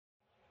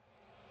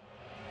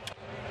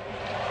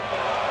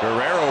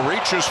Guerrero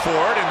reaches for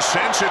it and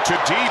sends it to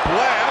deep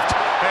left,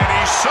 and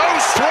he's so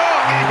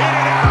strong he hit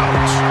it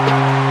out.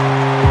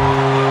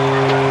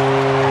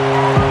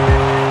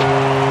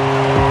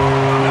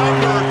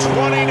 Number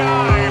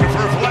 29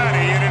 for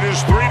Vladdy, and it is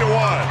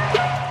 3-1.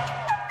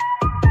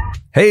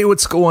 Hey,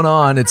 what's going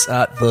on? It's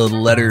At The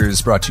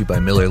Letters, brought to you by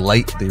Miller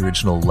Lite, the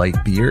original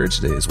light beer.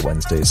 Today is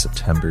Wednesday,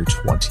 September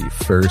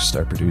 21st.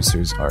 Our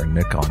producers are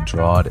Nick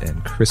Andrade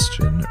and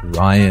Christian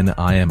Ryan.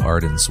 I am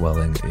Arden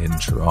Swelling in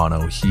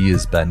Toronto. He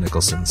is Ben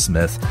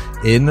Nicholson-Smith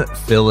in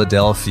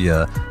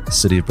Philadelphia,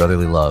 city of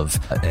brotherly love,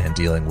 and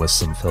dealing with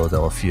some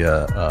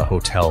Philadelphia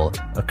hotel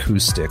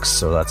acoustics.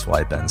 So that's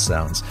why Ben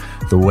sounds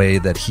the way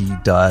that he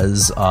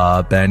does.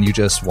 Ben, you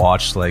just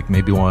watched like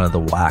maybe one of the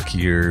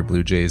wackier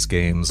Blue Jays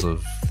games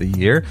of the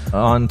year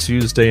on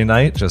Tuesday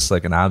night, just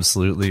like an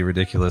absolutely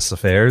ridiculous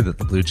affair that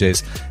the Blue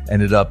Jays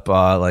ended up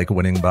like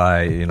winning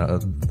by,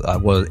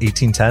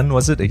 18-10,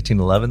 was it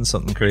 18-11,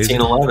 something crazy?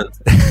 18-11.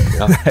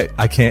 Yeah.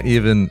 I can't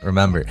even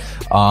remember,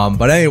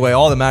 but anyway,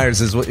 all that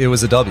matters is it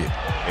was a W.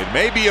 It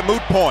may be a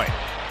moot point.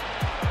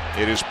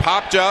 It is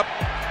popped up.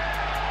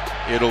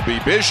 It'll be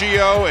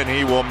Biggio, and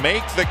he will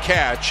make the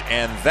catch,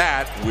 and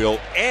that will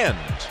end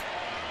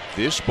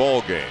this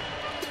ball game,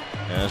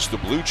 as the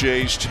Blue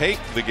Jays take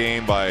the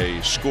game by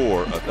a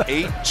score of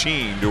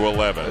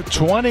 18-11.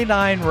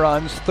 29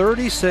 runs,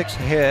 36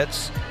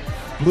 hits.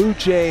 Blue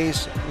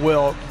Jays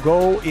will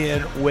go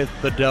in with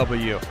the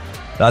W.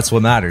 That's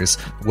what matters,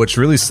 which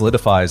really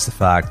solidifies the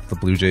fact that the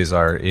Blue Jays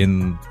are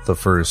in the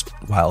first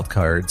wild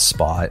card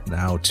spot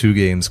now, 2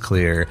 games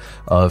clear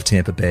of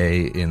Tampa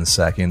Bay in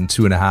second,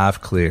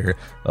 2.5 clear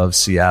of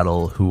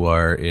Seattle, who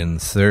are in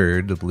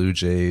third. The Blue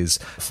Jays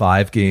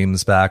 5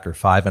 games back, or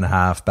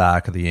 5.5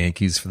 back of the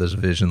Yankees for the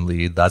division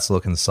lead. That's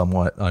looking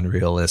somewhat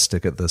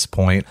unrealistic at this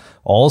point.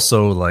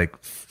 Also, like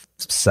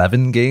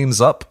 7 games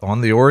up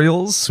on the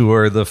Orioles, who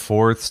are the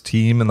 4th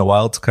team in the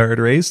wild card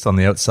race on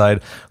the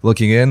outside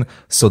looking in.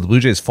 So the Blue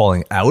Jays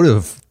falling out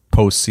of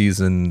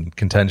postseason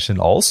contention,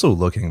 also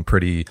looking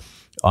pretty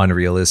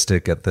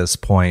unrealistic at this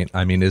point.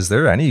 I mean, is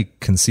there any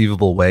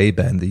conceivable way,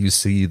 Ben, that you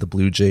see the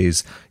Blue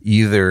Jays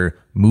either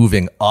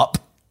moving up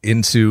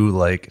into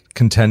like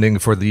contending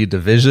for the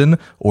division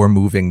or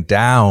moving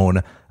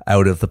down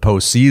out of the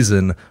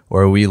postseason,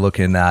 or are we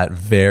looking at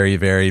very,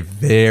 very,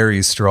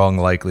 very strong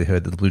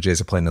likelihood that the Blue Jays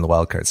are playing in the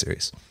wild card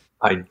series?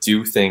 I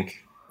do think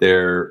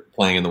they're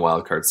playing in the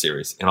wild card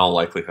series in all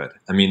likelihood.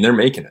 I mean, they're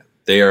making it.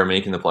 They are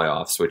making the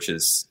playoffs, which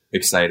is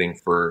exciting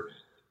for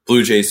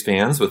Blue Jays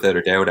fans, without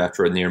a doubt,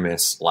 after a near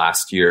miss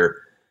last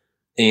year.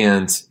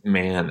 And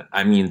man,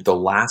 I mean, the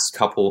last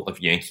couple of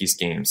Yankees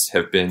games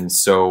have been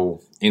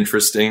so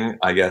interesting,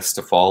 I guess,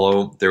 to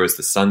follow. There was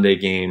the Sunday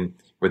game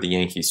where the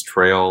Yankees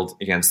trailed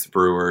against the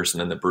Brewers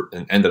and then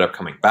and ended up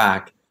coming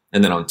back.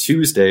 And then on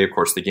Tuesday, of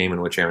course, the game in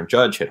which Aaron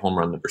Judge hit home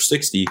run number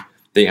 60,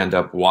 they end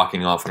up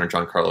walking off on a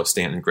Giancarlo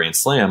Stanton grand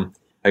slam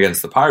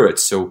against the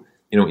Pirates. So,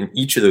 in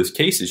each of those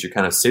cases, you're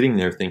kind of sitting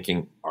there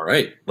thinking, all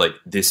right, like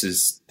this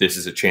is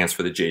a chance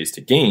for the Jays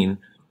to gain,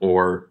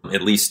 or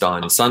at least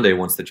on Sunday,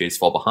 once the Jays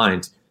fall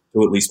behind,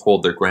 to at least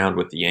hold their ground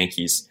with the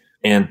Yankees.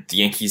 And the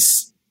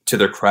Yankees, to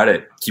their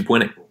credit, keep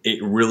winning.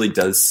 It really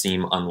does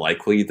seem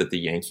unlikely that the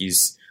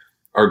Yankees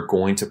are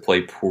going to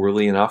play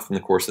poorly enough in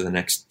the course of the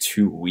next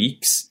 2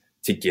 weeks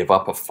to give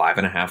up a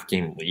 5.5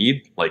 game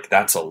lead. Like,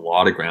 that's a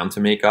lot of ground to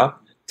make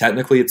up.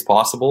 Technically, it's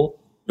possible,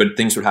 but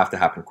things would have to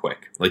happen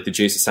quick. Like, the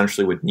Jays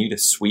essentially would need a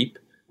sweep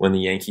when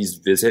the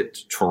Yankees visit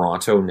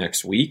Toronto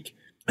next week.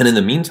 And in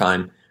the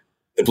meantime,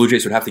 the Blue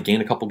Jays would have to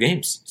gain a couple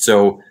games.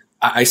 So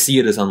I see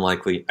it as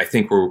unlikely. I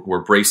think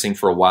we're bracing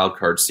for a wild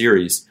card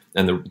series.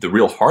 And the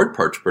real hard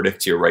part to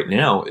predict here right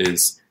now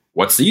is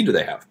what seed do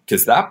they have?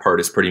 Because that part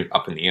is pretty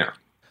up in the air.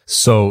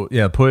 So,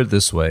 yeah, put it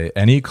this way.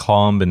 Any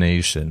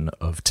combination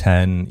of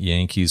 10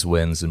 Yankees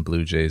wins and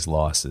Blue Jays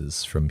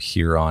losses from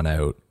here on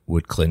out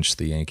would clinch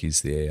the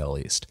Yankees the AL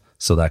East.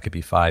 So that could be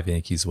 5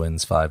 Yankees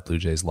wins, 5 Blue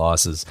Jays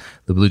losses.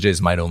 The Blue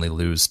Jays might only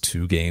lose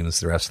 2 games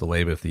the rest of the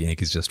way, but if the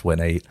Yankees just win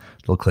 8,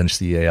 they'll clinch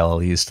the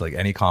AL East, like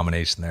any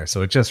combination there.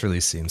 So it just really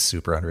seems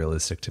super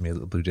unrealistic to me that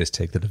the Blue Jays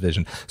take the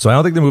division. So I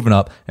don't think they're moving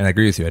up, and I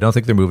agree with you. I don't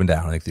think they're moving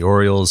down. I think the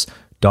Orioles,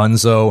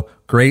 Dunzo,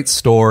 great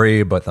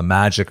story, but the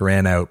magic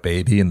ran out,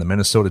 baby. And the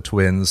Minnesota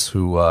Twins,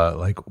 who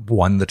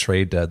won the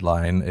trade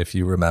deadline, if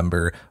you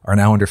remember, are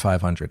now under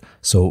 500.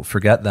 So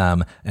forget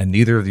them. And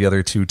neither of the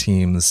other 2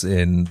 teams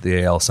in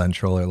the AL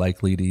Central are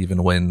likely to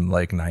even win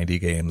like 90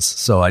 games.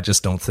 So I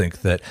just don't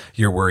think that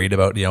you're worried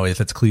about,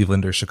 if it's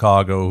Cleveland or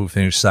Chicago who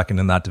finished second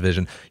in that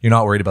division, you're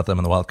not worried about them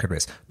in the wild card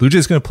race. Blue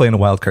Jays going to play in a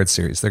wild card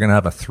series. They're going to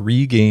have a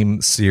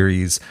 3-game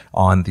series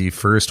on the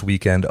first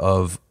weekend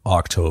of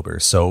October.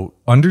 So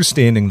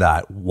understanding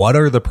that, what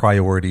are the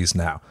priorities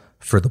now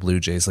for the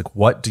Blue Jays? Like,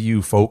 what do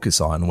you focus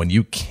on when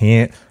you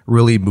can't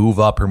really move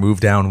up or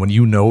move down, when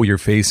you know you're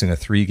facing a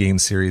 3-game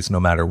series no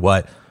matter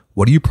what?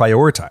 What do you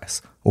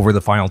prioritize over the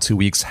final 2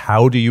 weeks?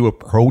 How do you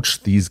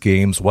approach these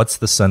games? What's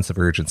the sense of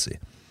urgency?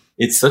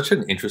 It's such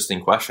an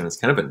interesting question. It's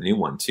kind of a new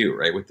one too,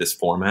 right? With this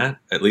format,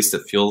 at least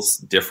it feels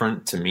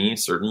different to me,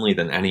 certainly,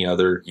 than any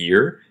other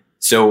year.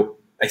 So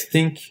I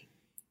think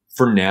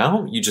for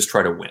now, you just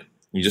try to win.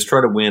 You just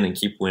try to win and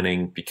keep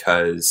winning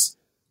because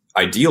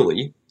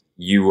ideally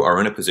you are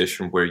in a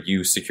position where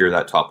you secure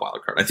that top wild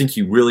card. I think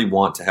you really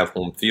want to have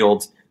home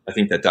field. I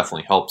think that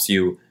definitely helps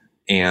you.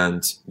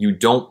 And you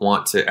don't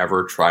want to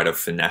ever try to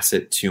finesse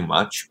it too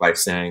much by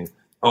saying,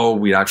 oh,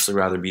 we'd actually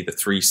rather be the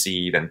 3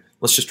 seed and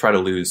let's just try to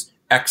lose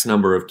X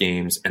number of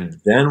games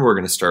and then we're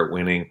going to start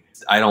winning.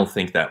 I don't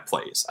think that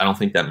plays. I don't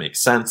think that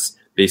makes sense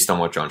based on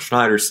what John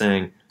Schneider's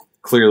saying.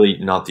 Clearly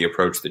not the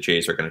approach the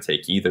Jays are going to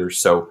take either.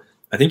 So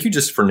I think you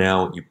just, for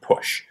now, you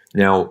push.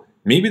 Now,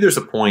 maybe there's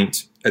a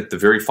point at the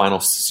very final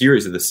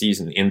series of the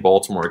season in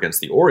Baltimore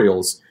against the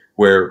Orioles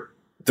where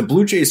the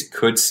Blue Jays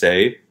could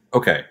say,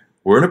 okay,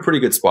 we're in a pretty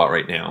good spot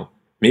right now.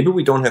 Maybe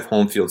we don't have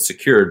home field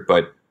secured,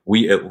 but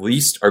we at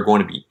least are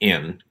going to be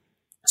in.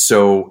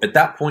 So at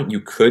that point,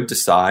 you could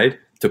decide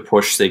to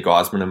push, say,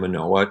 Gausman and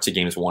Manoah to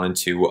games 1 and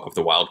 2 of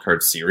the wild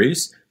card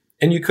series.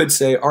 And you could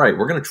say, all right,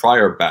 we're going to try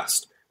our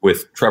best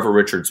with Trevor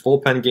Richards'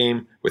 bullpen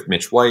game, with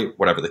Mitch White,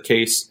 whatever the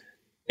case,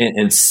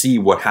 and see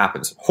what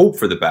happens. Hope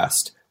for the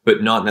best,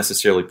 but not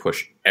necessarily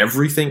push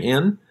everything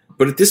in.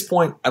 But at this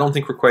point, I don't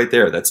think we're quite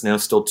there. That's now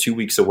still 2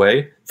 weeks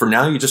away. For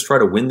now, you just try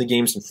to win the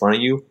games in front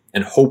of you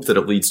and hope that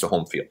it leads to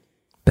home field.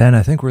 Ben,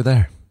 I think we're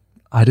there.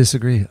 I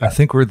disagree. I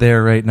think we're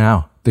there right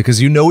now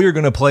because you know you're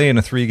going to play in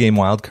a 3-game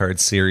wildcard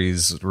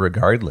series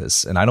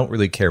regardless. And I don't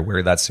really care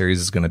where that series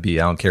is going to be.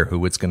 I don't care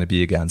who it's going to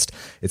be against.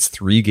 It's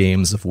 3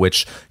 games of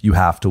which you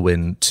have to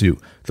win 2.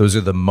 Those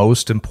are the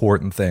most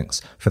important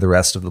things for the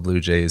rest of the Blue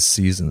Jays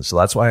season. So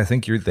that's why I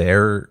think you're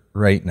there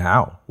right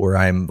now, where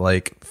I'm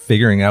like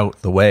figuring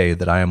out the way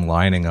that I am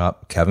lining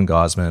up Kevin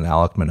Gausman and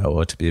Alek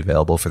Manoah to be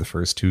available for the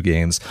first 2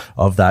 games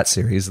of that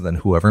series. And then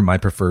whoever my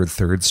preferred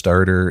third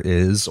starter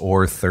is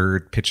or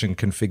third pitching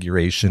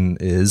configuration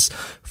is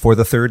for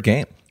the 3rd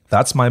game.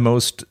 That's my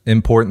most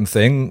important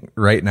thing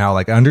right now.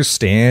 Like, I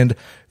understand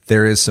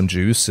there is some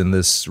juice in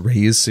this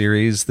Rays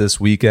series this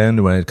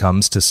weekend when it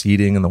comes to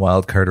seeding in the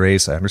wild card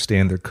race. I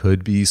understand there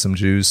could be some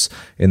juice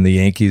in the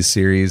Yankees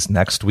series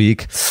next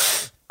week.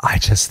 I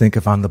just think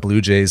if I'm the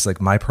Blue Jays, like,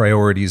 my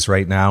priorities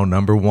right now,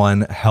 number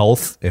 1,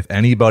 health. If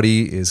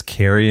anybody is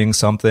carrying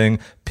something,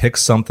 pick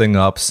something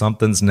up,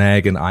 something's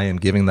nagging, I am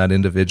giving that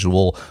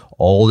individual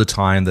all the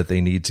time that they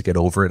need to get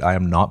over it. I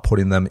am not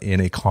putting them in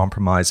a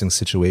compromising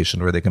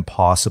situation where they can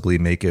possibly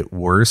make it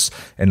worse.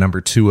 And number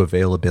 2,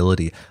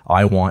 availability.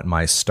 I want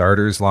my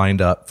starters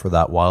lined up for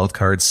that wild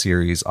card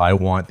series. I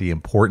want the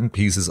important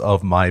pieces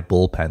of my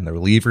bullpen, the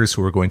relievers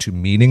who are going to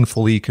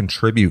meaningfully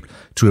contribute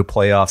to a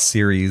playoff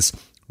series,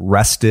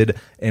 rested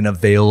and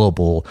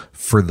available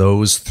for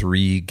those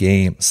 3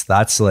 games.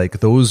 That's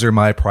like, those are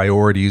my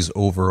priorities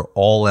over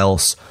all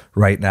else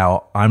right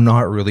now. I'm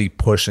not really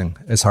pushing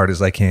as hard as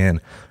I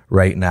can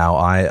right now.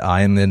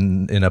 I'm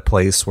in a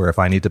place where if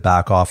I need to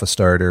back off a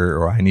starter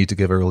or I need to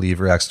give a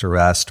reliever extra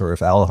rest, or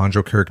if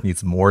Alejandro Kirk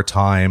needs more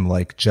time,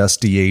 like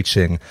just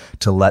DHing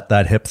to let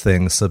that hip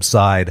thing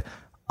subside,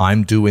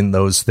 I'm doing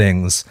those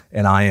things,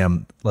 and I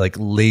am like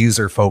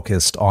laser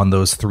focused on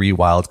those 3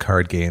 wild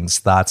card games.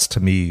 That's, to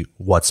me,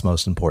 what's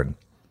most important.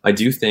 I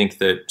do think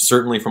that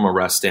certainly from a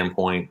rest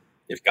standpoint,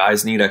 if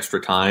guys need extra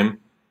time,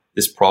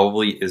 this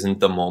probably isn't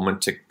the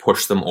moment to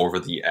push them over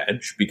the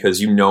edge, because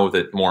you know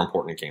that more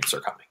important games are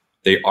coming.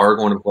 They are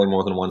going to play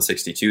more than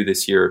 162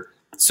 this year.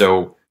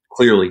 So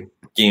clearly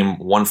game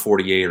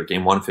 148 or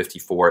game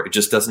 154, it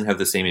just doesn't have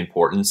the same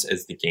importance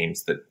as the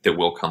games that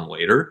will come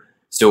later.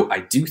 So I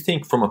do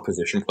think from a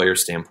position player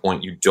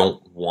standpoint, you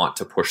don't want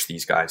to push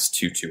these guys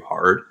too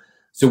hard.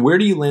 So where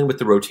do you land with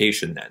the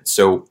rotation then?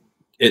 So,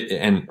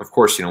 and of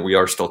course, we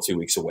are still 2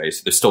 weeks away,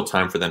 so there's still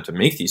time for them to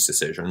make these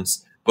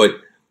decisions. But,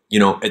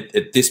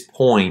 at this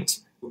point,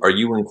 are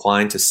you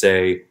inclined to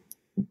say,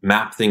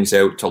 map things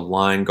out to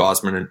line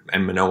Gausman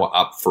and Manoah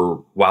up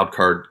for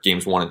wildcard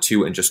games 1 and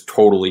 2 and just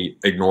totally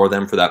ignore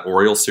them for that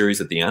Orioles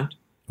series at the end?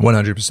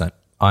 100%.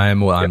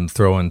 I'm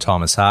throwing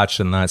Thomas Hatch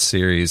in that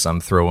series.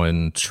 I'm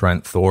throwing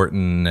Trent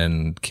Thornton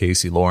and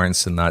Casey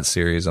Lawrence in that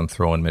series. I'm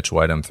throwing Mitch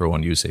White. I'm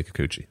throwing Yusei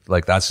Kikuchi.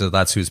 Like,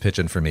 that's who's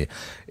pitching for me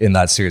in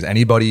that series.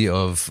 Anybody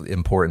of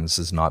importance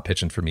is not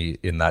pitching for me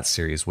in that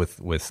series.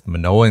 With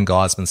Manoah and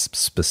Gausman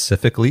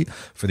specifically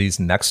for these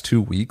next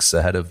 2 weeks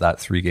ahead of that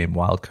 3-game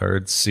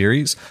wildcard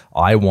series,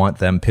 I want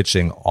them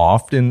pitching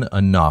often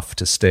enough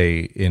to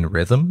stay in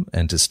rhythm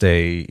and to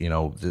stay,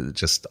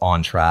 just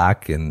on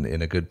track and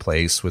in a good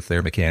place with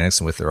their mechanics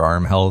and with their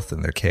arm health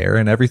and their care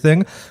and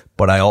everything.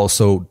 But I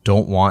also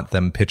don't want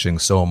them pitching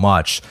so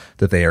much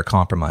that they are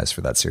compromised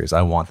for that series.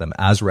 I want them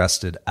as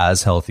rested,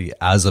 as healthy,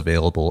 as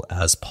available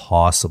as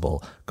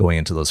possible going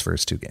into those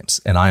first 2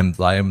 games. And I am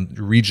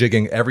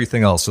rejigging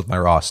everything else with my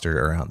roster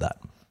around that.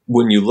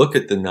 When you look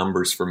at the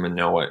numbers for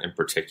Manoah in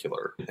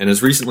particular, and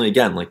as recently,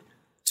 again, like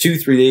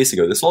 2-3 days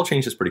ago, this all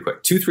changes pretty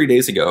quick. 2-3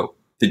 days ago,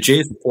 the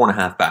Jays were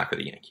 4.5 back of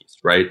the Yankees,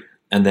 right?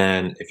 And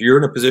then if you're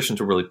in a position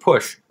to really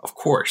push, of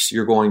course,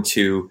 you're going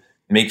to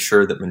make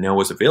sure that Manoah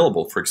is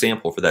available, for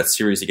example, for that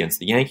series against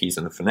the Yankees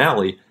in the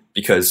finale,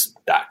 because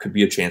that could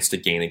be a chance to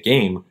gain a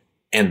game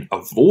and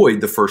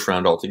avoid the first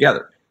round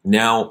altogether.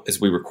 Now,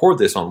 as we record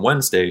this on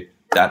Wednesday,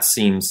 that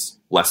seems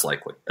less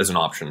likely as an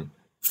option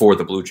for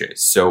the Blue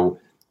Jays. So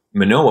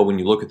Manoah, when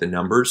you look at the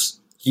numbers,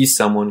 he's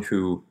someone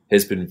who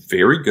has been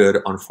very good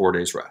on 4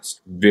 days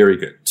rest. Very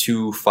good.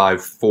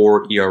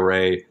 2.54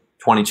 ERA,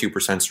 22%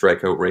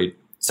 strikeout rate,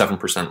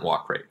 7%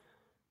 walk rate.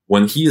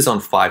 When he is on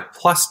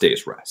 5+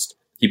 days rest,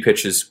 he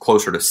pitches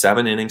closer to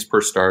 7 innings per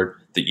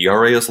start. The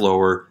ERA is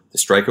lower. The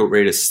strikeout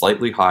rate is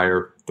slightly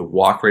higher. The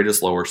walk rate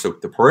is lower. So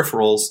the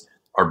peripherals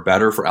are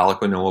better for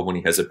Alek Manoah when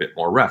he has a bit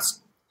more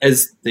rest.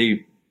 As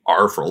they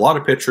are for a lot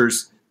of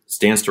pitchers,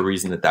 stands to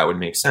reason that would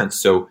make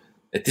sense. So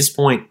at this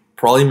point,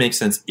 probably makes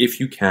sense if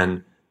you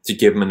can to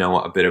give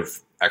Manoah a bit of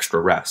extra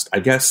rest.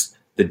 I guess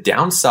the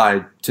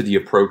downside to the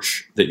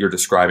approach that you're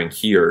describing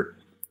here,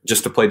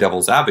 just to play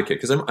devil's advocate,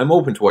 because I'm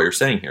open to what you're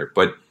saying here,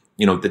 but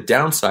the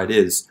downside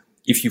is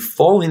if you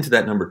fall into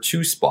that number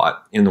 2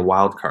 spot in the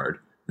wild card,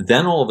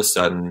 then all of a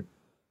sudden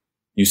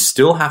you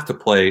still have to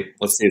play,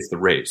 let's say it's the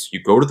Rays.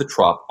 You go to the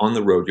Trop on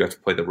the road, you have to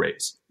play the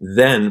Rays.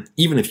 Then,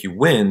 even if you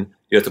win,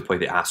 you have to play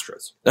the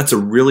Astros. That's a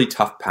really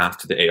tough path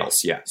to the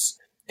ALCS.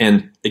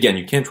 And again,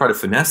 you can't try to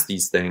finesse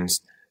these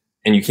things,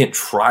 and you can't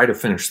try to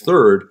finish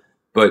third,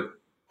 but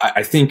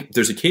I think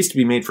there's a case to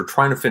be made for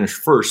trying to finish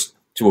first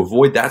to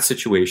avoid that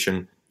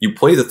situation. You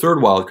play the third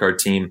wildcard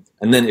team,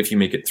 and then if you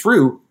make it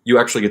through, you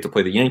actually get to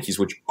play the Yankees,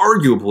 which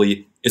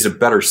arguably is a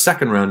better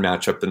second-round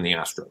matchup than the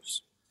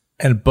Astros.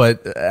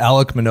 But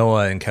Alek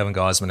Manoah and Kevin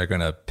Gausman are going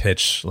to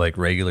pitch like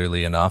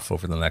regularly enough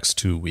over the next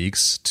 2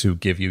 weeks to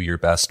give you your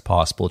best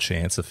possible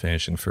chance of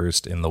finishing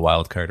first in the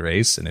wild card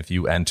race. And if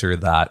you enter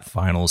that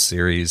final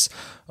series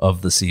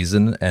of the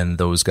season and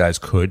those guys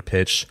could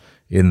pitch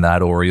in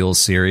that Orioles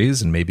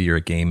series, and maybe you're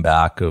a game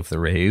back of the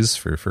Rays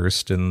for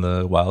first in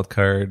the wild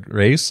card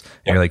race,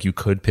 and you're like, you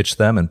could pitch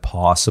them and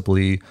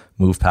possibly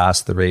move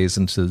past the Rays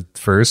into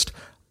first,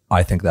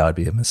 I think that would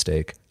be a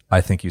mistake. I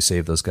think you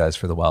save those guys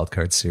for the wild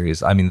card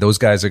series. I mean, those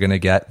guys are going to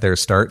get their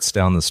starts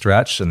down the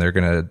stretch, and they're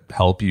going to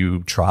help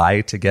you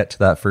try to get to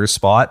that first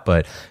spot.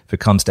 But if it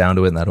comes down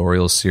to it in that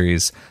Orioles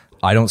series,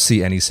 I don't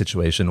see any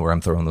situation where I'm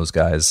throwing those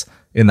guys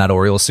in that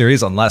Orioles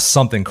series unless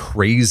something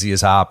crazy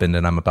has happened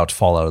and I'm about to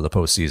fall out of the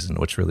postseason,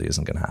 which really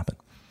isn't going to happen.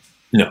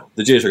 No,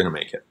 the Jays are going to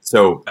make it.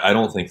 So I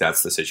don't think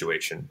that's the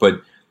situation.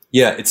 But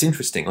yeah, it's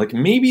interesting. Like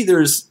maybe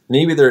there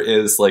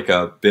is like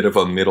a bit of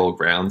a middle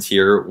ground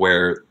here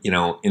where,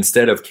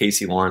 instead of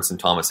Casey Lawrence and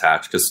Thomas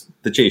Hatch, because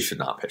the Jays should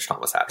not pitch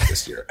Thomas Hatch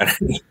this year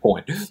at any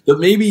point, but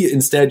maybe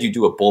instead you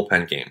do a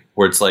bullpen game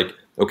where it's like,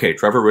 okay,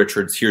 Trevor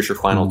Richards, here's your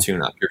final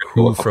tune-up. You're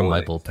Who from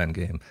my bullpen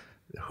game?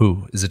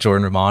 Who? Is it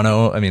Jordan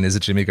Romano? I mean, is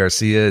it Jimmy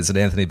Garcia? Is it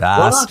Anthony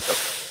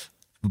Bass?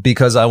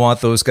 Because I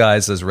want those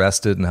guys as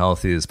rested and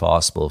healthy as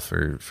possible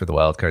for the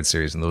wild card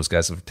series, and those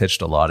guys have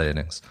pitched a lot of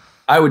innings.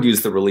 I would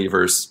use the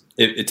relievers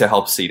to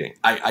help seeding.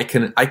 I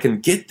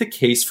can get the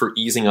case for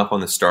easing up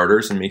on the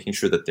starters and making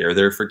sure that they're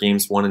there for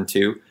games 1 and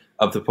 2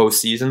 of the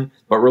postseason,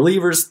 but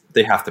relievers,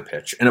 they have to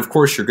pitch. And of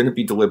course, you're going to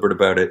be deliberate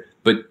about it,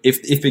 but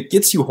if it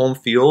gets you home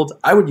field,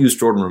 I would use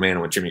Jordan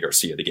Romano and Jimmy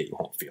Garcia to get you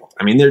home field.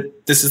 I mean,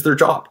 this is their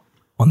job.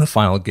 On the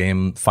final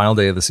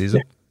day of the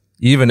season,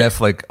 even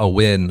if like a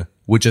win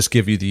would just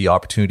give you the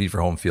opportunity for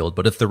home field.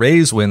 But if the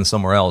Rays win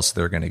somewhere else,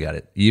 they're going to get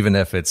it. Even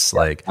if it's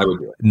like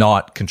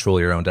not control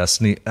your own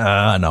destiny.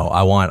 No,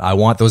 I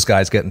want those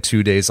guys getting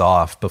 2 days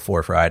off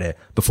before Friday,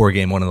 before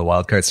game 1 of the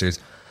wild card series.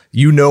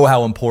 You know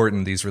how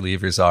important these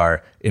relievers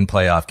are in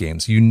playoff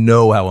games. You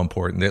know how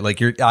important they're like.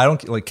 Kevin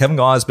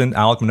Gausman,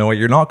 Alek Manoah.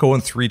 You're not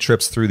going 3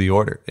 trips through the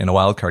order in a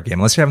wild card game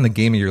unless you're having the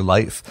game of your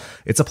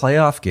life. It's a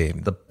playoff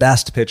game. The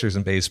best pitchers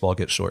in baseball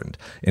get shortened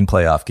in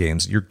playoff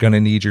games. You're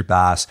gonna need your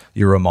Bass,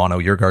 your Romano,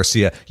 your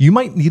Garcia. You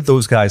might need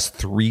those guys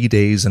 3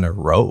 days in a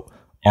row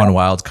on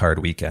wild card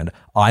weekend.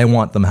 I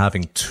want them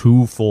having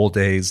 2 full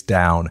days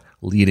down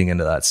leading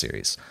into that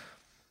series.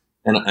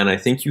 And I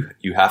think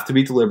you have to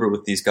be deliberate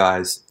with these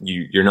guys.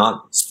 You're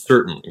not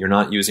certain. You're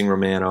not using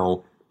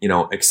Romano,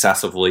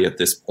 excessively at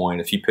this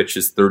point. If he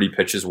pitches 30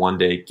 pitches one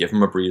day, give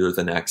him a breather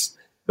the next.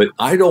 But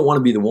I would not want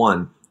to be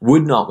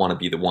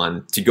the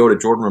one to go to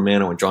Jordan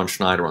Romano and John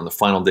Schneider on the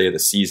final day of the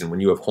season when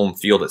you have home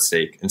field at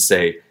stake and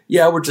say,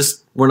 yeah,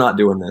 we're not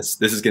doing this.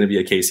 This is going to be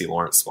a Casey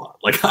Lawrence spot.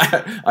 Like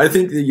I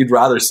think that you'd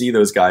rather see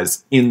those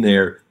guys in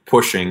there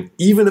pushing,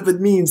 even if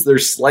it means they're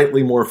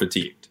slightly more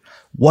fatigued.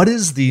 What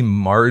is the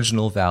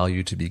marginal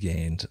value to be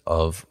gained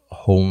of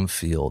home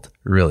field,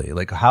 really?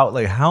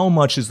 How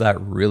much is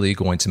that really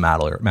going to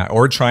matter?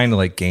 Or trying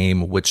to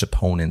game which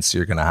opponents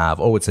you're going to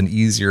have. Oh, it's an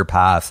easier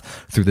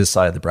path through this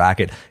side of the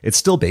bracket. It's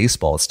still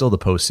baseball. It's still the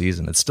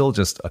postseason. It's still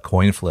just a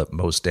coin flip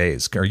most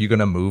days. Are you going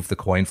to move the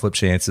coin flip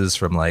chances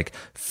from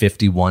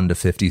 51 to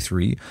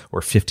 53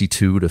 or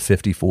 52 to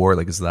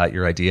 54? Is that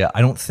your idea?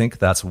 I don't think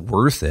that's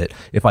worth it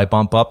if I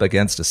bump up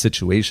against a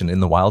situation in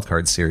the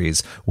wildcard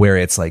series where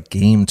it's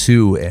game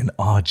 2 and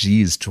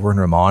Jordan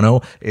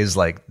Romano is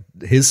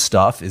his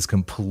stuff is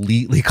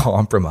completely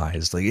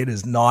compromised. Like, it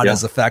is not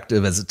as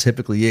effective as it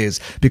typically is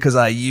because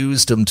I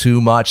used him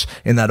too much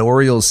in that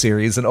Orioles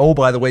series. And oh,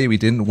 by the way, we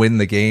didn't win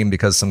the game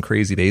because some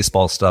crazy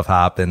baseball stuff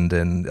happened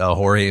and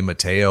Jorge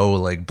Mateo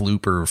like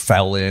blooper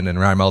fell in and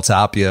Raimel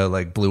Tapia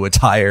like blew a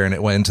tire and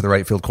it went into the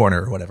right field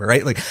corner or whatever,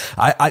 right? Like,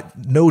 I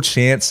no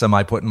chance am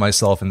I putting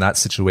myself in that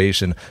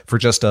situation for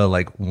just a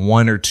like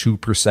 1 or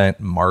 2%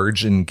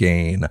 margin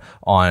gain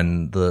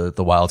on the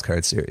wild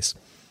card series.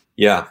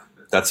 Yeah,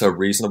 that's a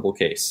reasonable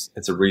case.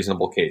 It's a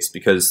reasonable case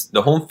because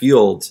the home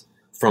field,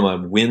 from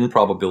a win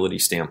probability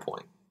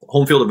standpoint,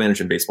 home field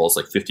advantage in baseball is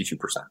like 52%.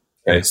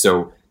 Okay,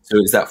 so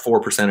is that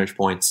 4 percentage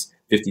points,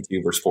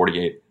 52 versus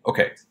 48?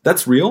 Okay,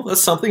 that's real.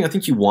 That's something. I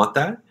think you want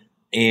that.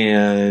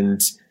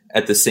 And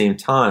at the same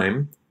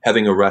time,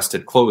 having a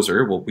rested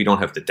closer, well, we don't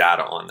have the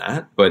data on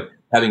that, but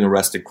having a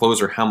rested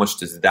closer, how much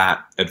does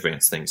that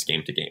advance things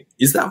game to game?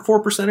 Is that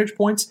 4 percentage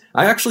points?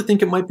 I actually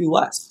think it might be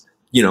less,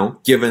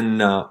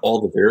 given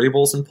all the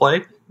variables in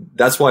play.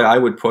 That's why I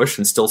would push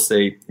and still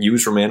say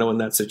use Romano in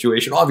that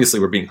situation. Obviously,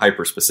 we're being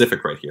hyper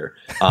specific right here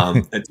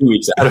at 2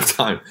 weeks out of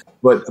time.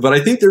 But I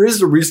think there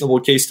is a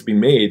reasonable case to be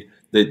made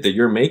that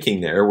you're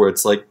making there where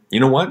it's like, you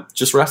know what?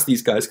 Just rest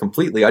these guys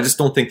completely. I just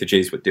don't think the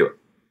Jays would do it.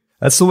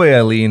 That's the way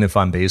I lean if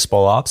I'm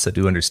baseball ops. I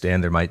do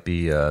understand there might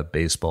be a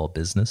baseball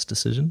business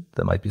decision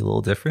that might be a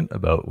little different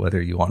about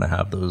whether you want to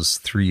have those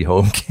 3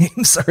 home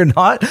games or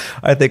not.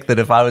 I think that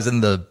if I was in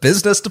the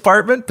business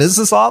department,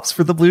 business ops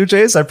for the Blue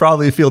Jays, I'd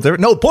probably feel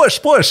different. No, push,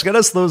 get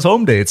us those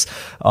home dates.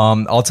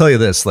 I'll tell you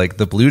this, like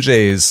the Blue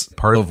Jays,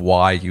 part of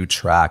why you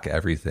track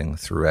everything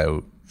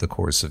throughout the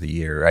course of the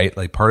year, right?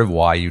 Like part of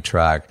why you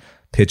track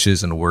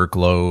pitches and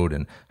workload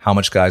and how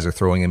much guys are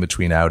throwing in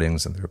between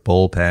outings and their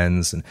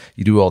bullpens, and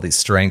you do all these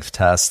strength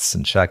tests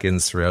and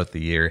check-ins throughout the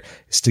year,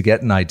 is to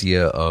get an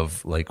idea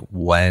of like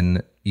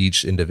when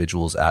each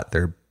individual's at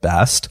their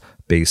best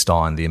based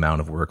on the amount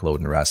of workload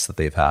and rest that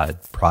they've had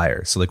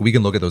prior. So like we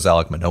can look at those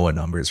Alek Manoah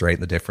numbers, right?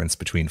 The difference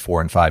between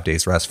 4 and 5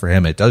 days rest for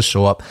him, it does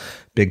show up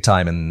big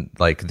time in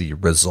like the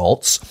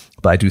results,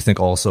 but I do think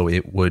also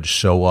it would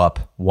show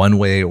up one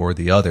way or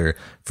the other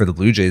for the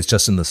Blue Jays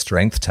just in the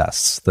strength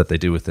tests that they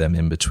do with them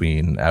in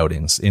between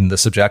outings, in the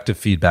subjective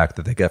feedback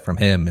that they get from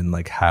him and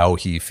like how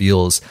he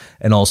feels,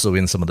 and also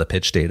in some of the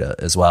pitch data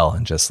as well,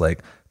 and just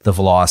like the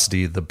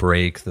velocity, the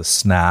break, the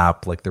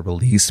snap, like the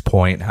release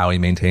point, how he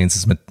maintains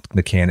his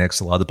mechanics,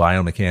 a lot of the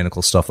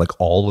biomechanical stuff, like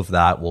all of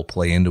that will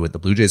play into it. The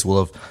Blue Jays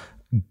will have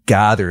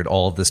gathered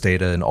all of this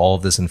data and all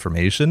of this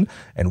information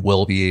and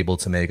will be able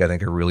to make, I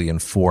think, a really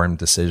informed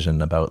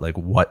decision about like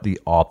what the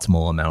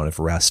optimal amount of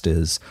rest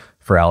is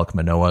for Alek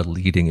Manoah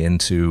leading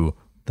into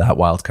that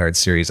wild card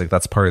series. Like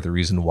that's part of the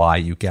reason why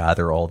you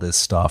gather all this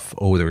stuff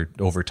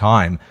over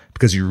time,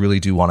 because you really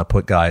do want to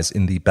put guys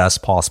in the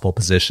best possible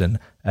position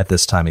at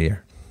this time of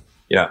year.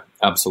 Yeah,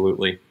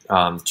 absolutely.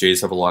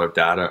 Jays have a lot of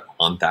data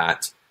on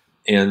that,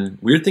 and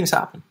weird things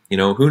happen.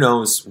 Who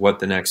knows what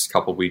the next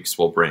couple weeks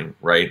will bring,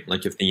 right?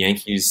 Like if the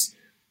Yankees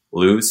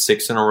lose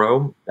 6 in a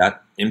row,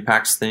 that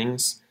impacts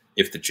things.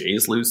 If the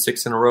Jays lose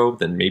 6 in a row,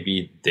 then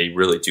maybe they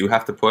really do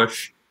have to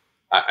push.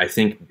 I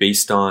think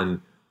based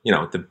on,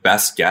 the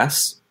best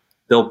guess,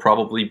 they'll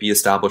probably be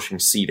establishing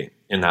seeding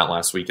in that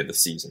last week of the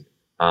season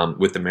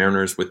with the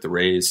Mariners, with the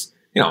Rays.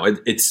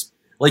 It's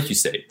like you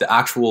say, the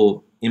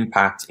actual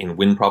impact in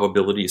win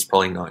probability is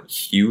probably not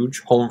huge,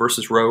 home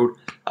versus road,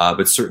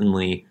 but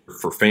certainly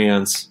for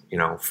fans,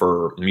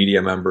 for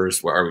media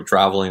members, are we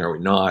traveling, are we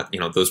not?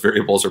 Those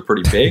variables are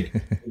pretty big.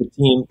 The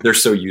team, they're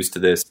so used to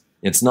this.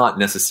 It's not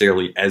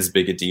necessarily as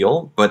big a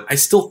deal, but I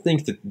still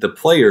think that the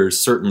players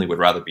certainly would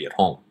rather be at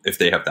home if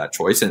they have that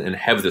choice and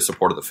have the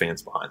support of the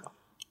fans behind them.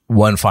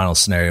 One final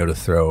scenario to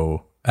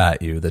throw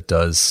at you that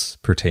does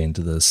pertain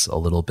to this a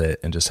little bit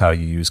and just how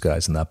you use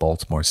guys in that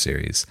Baltimore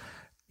series.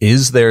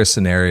 Is there a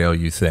scenario,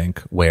 you think,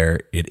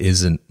 where it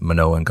isn't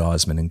Manoah and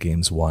Gausman in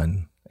games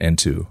 1 and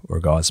 2, or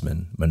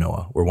Gausman,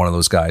 Manoah, where one of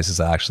those guys is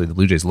actually the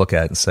Blue Jays look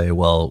at and say,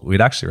 well, we'd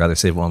actually rather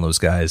save one of those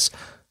guys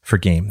for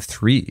game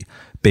 3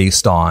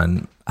 based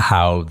on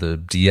how the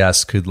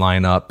DS could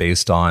line up,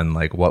 based on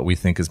like what we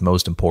think is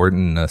most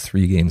important in a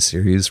 3-game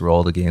series where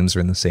all the games are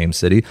in the same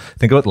city.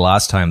 Think about the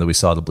last time that we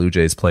saw the Blue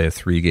Jays play a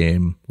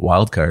 3-game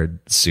wildcard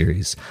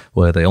series.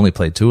 Well, they only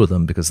played 2 of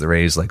them because the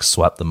Rays like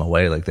swept them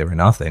away like they were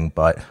nothing.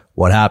 But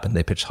what happened?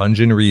 They pitched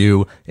Hyun-Jin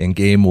Ryu in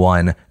game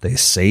 1. They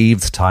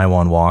saved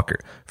Taijuan Walker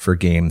for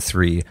game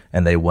 3,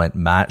 and they went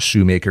Matt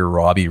Shoemaker,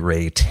 Robbie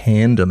Ray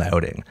tandem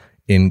outing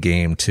in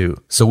game 2.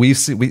 So we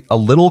a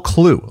little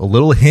clue, a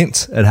little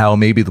hint at how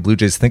maybe the Blue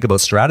Jays think about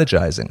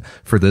strategizing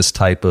for this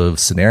type of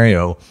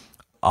scenario.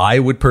 I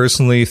would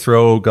personally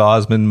throw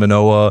Gausman,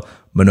 Manoah,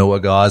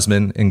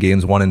 Gausman in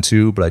games 1 and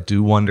 2, but I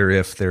do wonder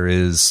if there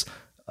is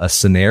a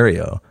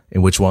scenario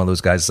in which one of those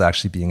guys is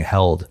actually being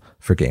held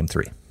for game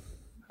 3.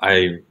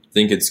 I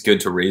think it's good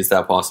to raise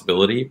that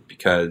possibility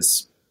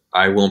because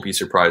I won't be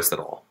surprised at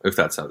all if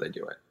that's how they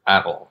do it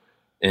at all.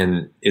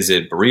 And is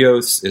it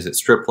Barrios? Is it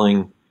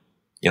Stripling?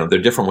 There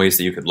are different ways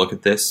that you could look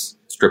at this.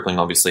 Stripling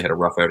obviously had a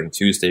rough outing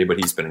Tuesday, but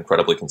he's been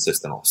incredibly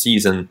consistent all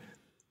season.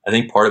 I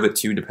think part of it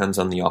too depends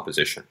on the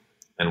opposition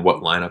and what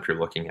lineup you're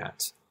looking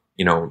at.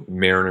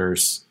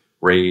 Mariners,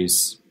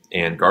 Rays,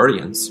 and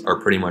Guardians are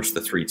pretty much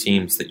the three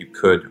teams that you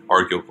could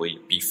arguably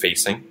be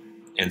facing.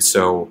 And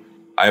so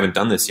I haven't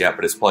done this yet,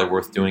 but it's probably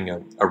worth doing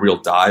a real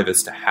dive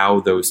as to how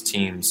those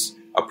teams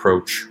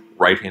approach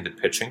right-handed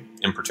pitching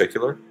in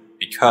particular,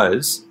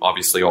 because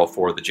obviously all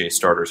four of the Jays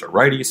starters are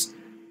righties,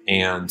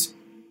 and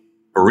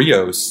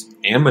Berríos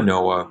and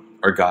Manoah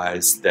are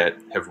guys that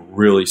have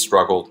really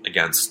struggled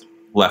against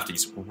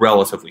lefties,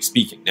 relatively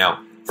speaking.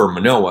 Now, for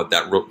Manoah,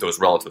 those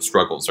relative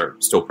struggles are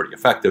still pretty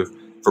effective.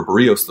 For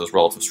Berríos, those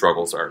relative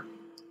struggles are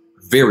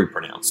very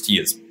pronounced.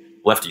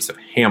 Lefties have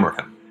hammered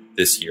him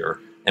this year,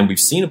 and we've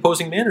seen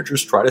opposing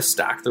managers try to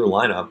stack their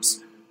lineups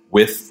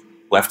with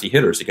lefty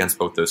hitters against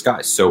both those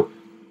guys. So,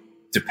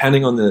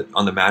 depending on the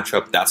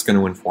matchup, that's going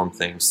to inform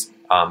things.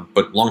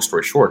 But long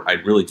story short, I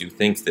really do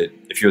think that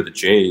if you're the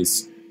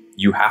Jays,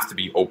 you have to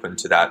be open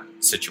to that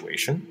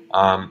situation.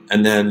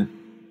 And then,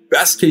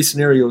 best case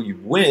scenario, you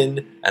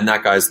win, and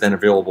that guy's then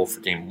available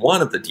for game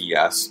one of the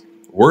DS.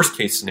 Worst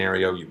case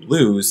scenario, you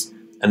lose,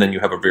 and then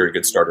you have a very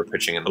good starter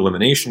pitching in the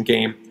elimination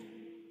game.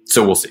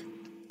 So we'll see.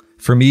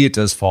 For me, it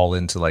does fall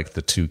into like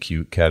the too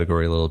cute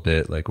category a little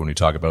bit. Like when we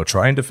talk about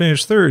trying to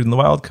finish third in the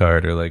wild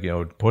card, or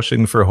like,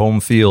 pushing for home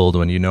field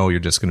when you're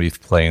just going to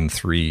be playing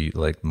three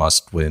like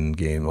must win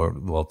game, or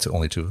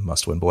only two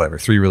must win, but whatever,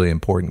 three really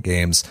important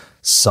games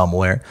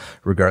somewhere,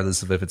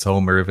 regardless of if it's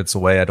home or if it's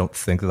away. I don't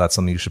think that's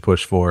something you should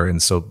push for.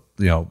 And so,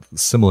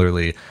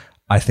 similarly,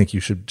 I think you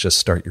should just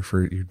start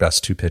your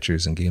best two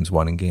pitchers in games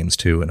 1 and games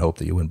 2 and hope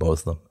that you win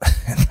both of them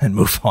and then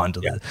move on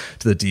to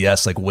the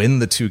DS. Like, win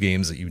the 2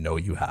 games that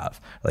you have.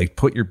 Like,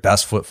 put your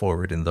best foot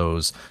forward in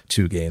those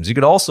 2 games. You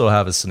could also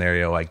have a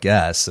scenario, I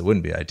guess, it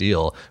wouldn't be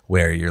ideal,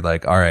 where you're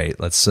like, all right,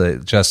 let's say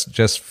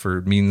just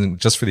for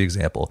the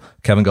example,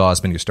 Kevin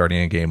Gausman, you're starting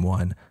in game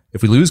 1.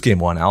 If we lose game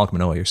 1, Alek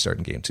Manoah, you're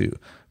starting game 2.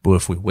 But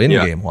if we win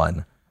game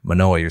 1,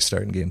 Manoah, you're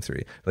starting game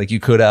 3. Like, you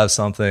could have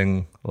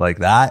something like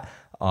that.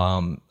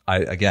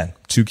 Again,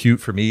 too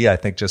cute for me. I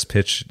think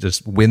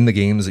just win the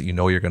games that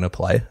you're going to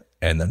play,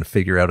 and then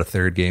figure out a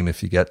third game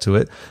if you get to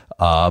it.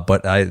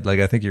 But I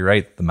think you're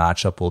right. The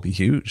matchup will be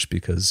huge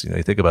because,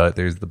 you think about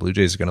it, the Blue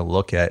Jays are going to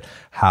look at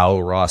how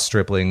Ross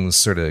Stripling's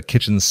sort of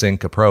kitchen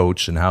sink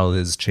approach and how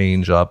his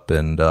change up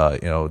and,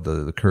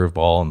 the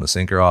curveball and the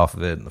sinker off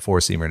of it and the four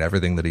seamer and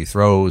everything that he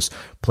throws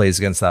plays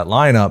against that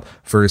lineup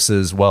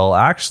versus, well,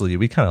 actually,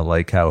 we kind of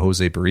like how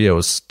Jose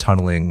Berríos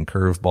tunneling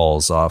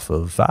curveballs off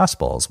of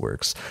fastballs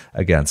works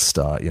against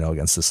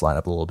this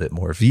lineup, a little bit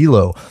more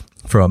velo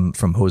from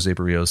Jose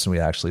Berríos, and we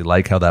actually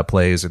like how that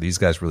plays. Or these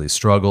guys really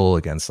struggle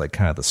against like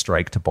kind of the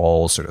strike to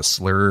ball sort of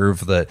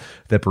slurve that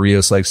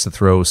Berríos likes to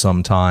throw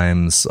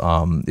sometimes.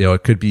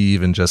 It could be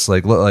even just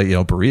like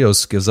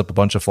Berríos gives up a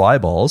bunch of fly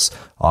balls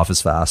off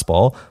his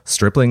fastball.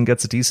 Stripling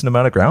gets a decent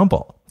amount of ground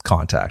ball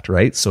contact,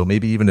 right? So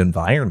maybe even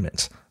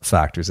environment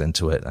factors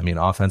into it. I mean,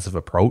 offensive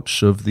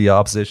approach of the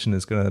opposition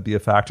is going to be a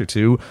factor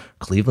too.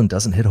 Cleveland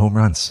doesn't hit home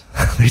runs.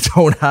 They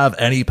don't have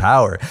any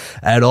power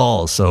at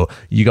all. So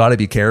you got to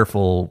be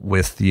careful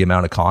with the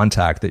amount of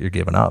contact that you're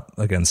giving up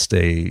against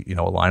a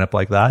lineup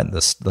like that, and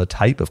the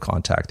type of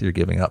contact that you're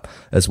giving up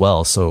as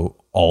well. So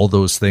all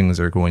those things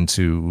are going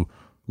to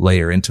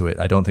layer into it.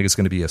 I don't think it's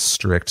going to be a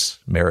strict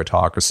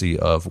meritocracy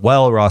of,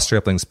 well, Ross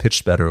Stripling's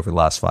pitched better over the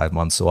last 5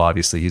 months, so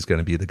obviously he's going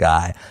to be the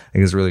guy. I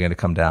think it's really going to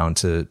come down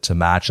to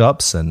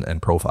matchups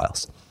and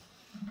profiles.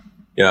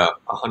 Yeah,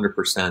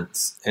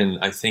 100%. And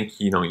I think,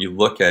 you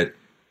look at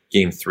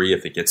game 3,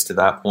 if it gets to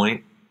that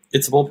point,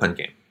 it's a bullpen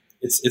game.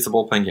 It's a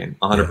bullpen game,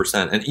 100%.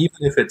 Yeah. And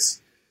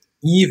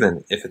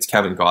even if it's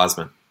Kevin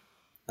Gausman,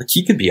 like,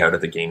 he could be out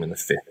of the game in the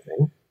 5th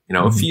inning.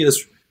 If he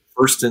is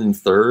first and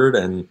third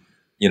and,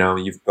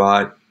 you've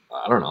got,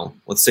 I don't know,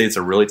 let's say it's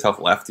a really tough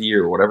lefty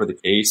or whatever the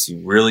case,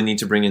 you really need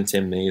to bring in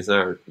Tim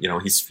Meza,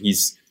 or,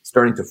 he's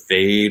starting to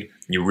fade,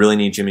 you really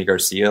need Jimmy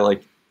Garcia.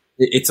 Like,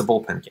 it's a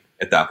bullpen game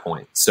at that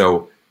point.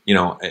 So,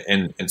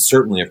 and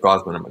certainly if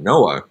Gausman and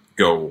Manoah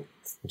go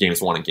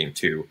games 1 and game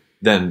 2,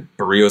 then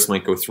Berríos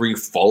might go 3,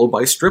 followed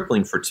by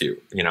Stripling for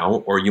 2,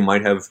 or you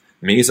might have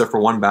Meza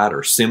for 1 batter,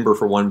 Simber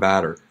for 1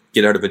 batter,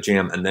 get out of a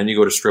jam, and then you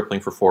go to Stripling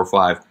for 4 or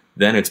 5.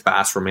 Then it's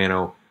Bass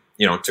Romano,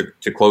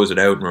 to close it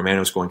out, and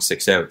Romano's going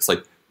 6 out. It's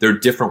like, there are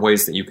different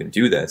ways that you can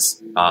do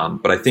this.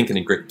 But I think in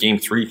a game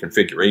 3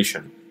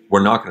 configuration,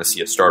 we're not going to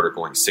see a starter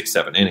going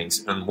 6-7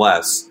 innings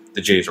unless the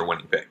Jays are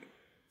winning big.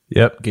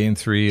 Yep. Game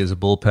 3 is a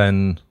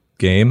bullpen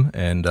game,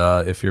 and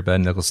if you're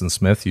Ben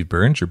Nicholson-Smith, you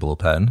burned your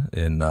bullpen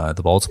in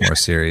the Baltimore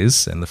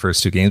series in the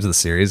first 2 games of the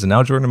series, and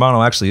now Jordan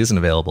Romano actually isn't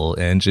available,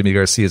 and Jimmy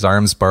Garcia's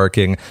arm's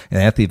barking,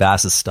 and Anthony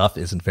Bass's stuff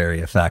isn't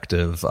very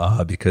effective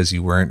because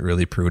you weren't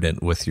really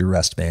prudent with your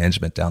rest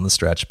management down the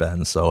stretch,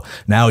 Ben. So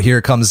now here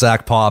comes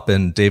Zach Pop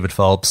and David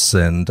Phelps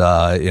and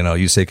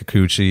Yusei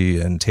Kikuchi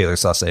and Taylor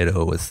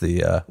Saucedo with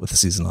the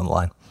season on the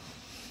line.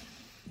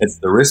 It's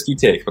the risk you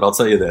take, but I'll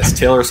tell you this.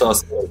 Taylor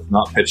Saucedo is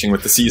not pitching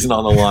with the season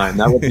on the line.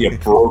 That would be a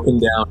broken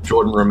down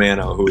Jordan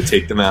Romano who would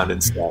take them out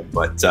instead.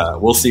 But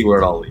we'll see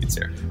where it all leads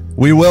here.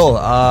 We will.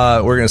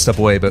 We're going to step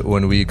away, but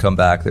when we come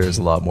back, there's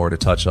a lot more to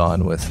touch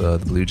on with the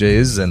Blue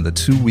Jays and the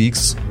 2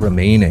 weeks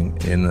remaining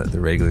in the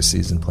regular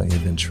season. Plenty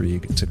of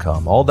intrigue to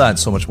come. All that and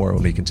so much more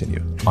when we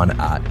continue on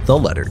At The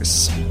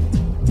Letters.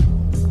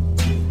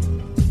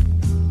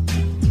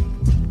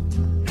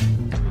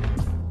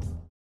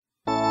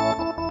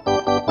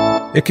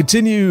 It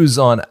continues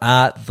on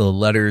At The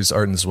Letters.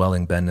 Arden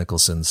Zwelling, Ben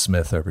Nicholson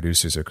Smith. Our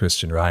producers are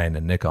Christian Ryan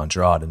and Nick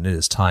Andrade, and it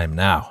is time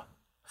now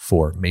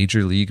for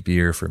Major League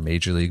Beer for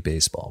Major League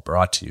Baseball,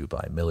 brought to you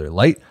by Miller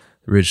Lite,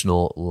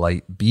 original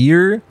light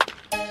beer.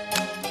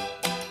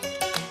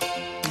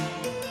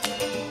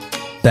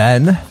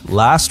 Ben,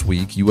 last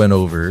week you went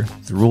over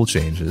the rule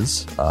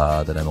changes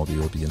that MLB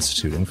will be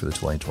instituting for the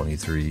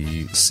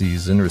 2023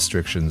 season,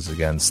 restrictions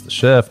against the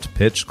shift,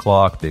 pitch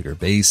clock, bigger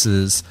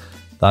bases.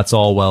 That's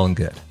all well and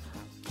good.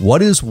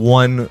 What is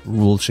one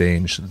rule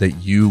change that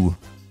you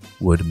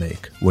would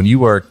make when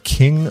you are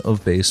king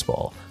of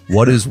baseball?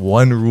 What is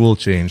one rule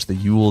change that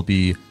you will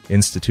be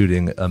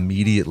instituting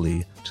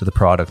immediately to the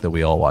product that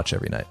we all watch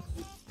every night?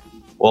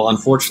 Well,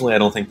 unfortunately, I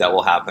don't think that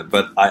will happen,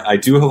 but I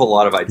do have a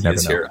lot of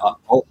ideas here.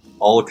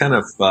 I'll kind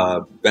of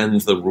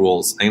bend the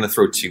rules. I'm going to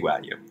throw two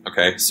at you.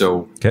 Okay.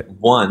 So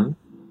One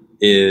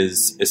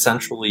is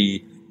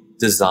essentially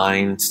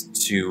designed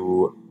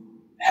to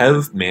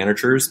have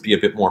managers be a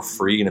bit more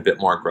free and a bit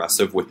more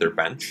aggressive with their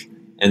bench.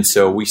 And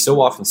so we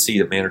so often see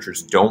that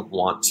managers don't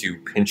want to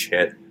pinch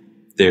hit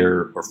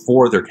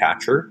for their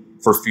catcher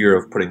for fear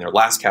of putting their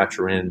last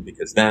catcher in,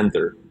 because then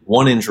they're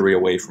one injury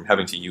away from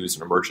having to use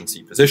an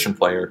emergency position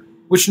player,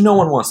 which no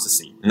one wants to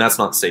see. And that's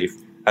not safe.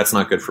 That's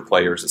not good for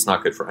players. It's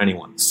not good for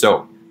anyone.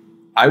 So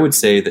I would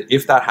say that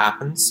if that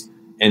happens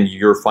and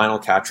your final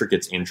catcher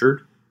gets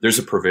injured, there's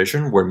a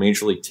provision where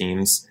major league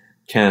teams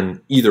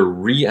can either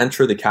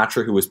re-enter the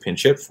catcher who was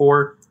pinch hit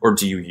for, or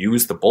do you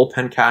use the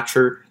bullpen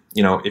catcher,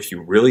 if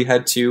you really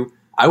had to.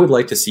 I would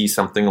like to see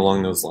something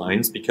along those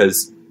lines,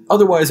 because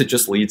otherwise it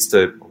just leads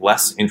to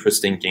less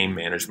interesting game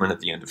management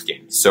at the end of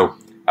games. So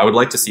I would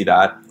like to see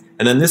that.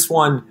 And then this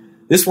one's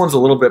a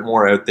little bit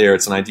more out there.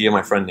 It's an idea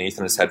my friend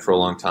Nathan has had for a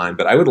long time,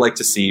 but I would like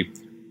to see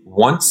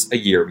once a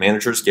year,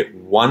 managers get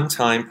one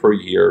time per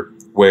year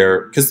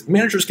because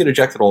managers get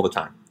ejected all the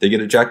time. They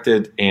get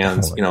ejected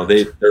and,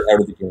 they're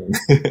out of the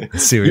game. I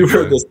see where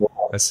you're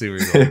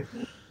going.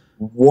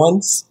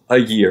 Once a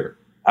year,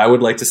 I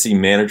would like to see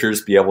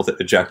managers be able to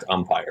eject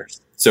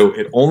umpires. So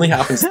it only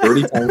happens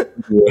 30 times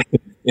per year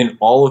in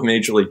all of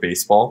Major League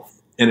Baseball.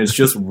 And it's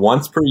just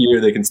once per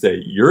year they can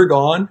say, you're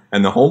gone,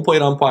 and the home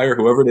plate umpire,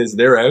 whoever it is,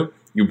 they're out.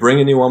 You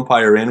bring a new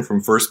umpire in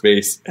from first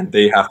base, and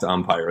they have to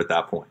umpire at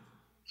that point.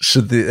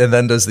 And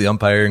then does the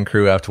umpiring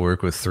crew have to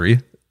work with three?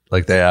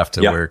 Like they have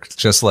to work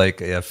just like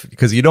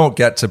because you don't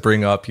get to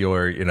bring up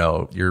your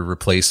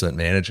replacement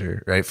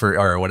manager, right?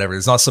 Or whatever.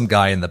 There's not some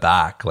guy in the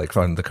back, like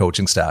from the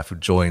coaching staff who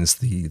joins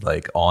the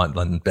like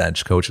on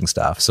bench coaching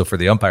staff. So for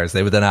the umpires,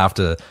 they would then have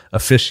to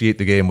officiate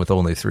the game with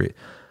only three.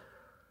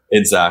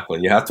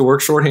 Exactly. You have to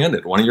work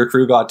shorthanded. One of your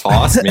crew got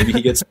tossed. Maybe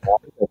he gets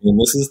tossed. I mean,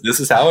 this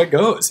is how it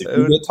goes. If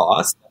you get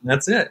tossed, then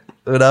that's it.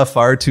 It would have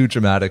far too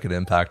dramatic an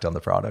impact on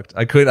the product.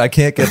 I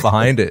can't get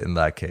behind it in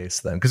that case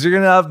then, because you're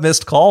going to have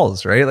missed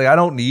calls, right? Like I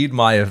don't need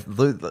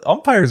the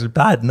umpires are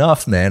bad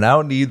enough, man. I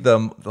don't need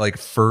them like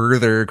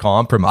further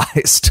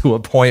compromised to a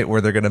point where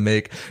they're going to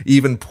make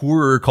even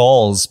poorer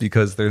calls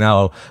because they're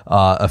now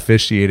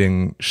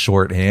officiating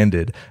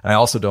shorthanded. And I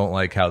also don't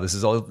like how this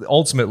is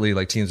ultimately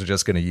like teams are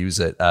just going to use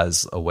it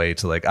as a way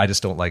to like, I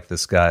just don't like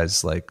this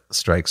guy's like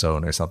strike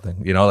zone or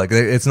something, like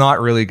it's not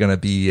really going to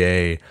be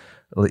a,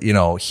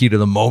 heat of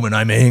the moment,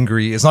 I'm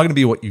angry. It's not going to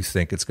be what you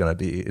think it's going to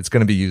be. It's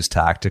going to be used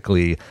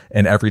tactically,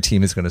 and every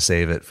team is going to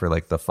save it for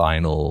like the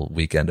final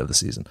weekend of the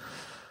season.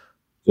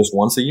 Just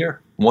once a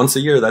year.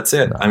 That's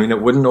it. I mean,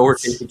 it wouldn't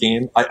overtake the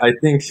game. I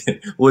think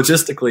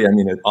logistically,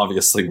 it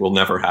obviously will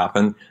never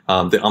happen.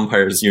 The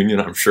umpires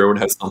union, I'm sure, would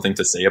have something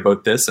to say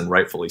about this, and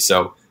rightfully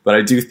so. But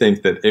I do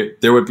think that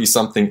there would be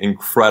something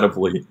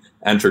incredibly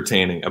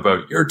entertaining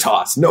about your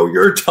toss. No,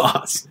 your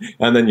toss.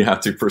 And then you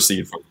have to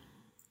proceed from.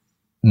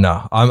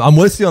 No, I'm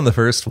with you on the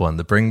first one,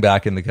 the bring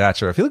back in the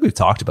catcher. I feel like we've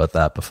talked about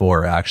that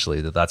before,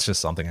 actually, that's just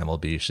something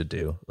MLB should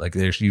do. Like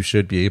you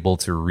should be able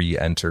to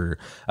re-enter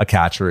a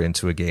catcher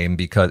into a game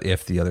because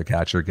if the other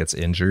catcher gets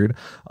injured,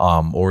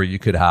 or you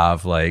could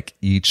have like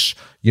each,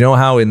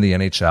 how in the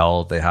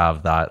NHL they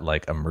have that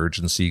like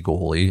emergency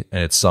goalie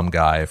and it's some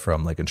guy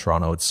from like in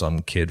Toronto, it's some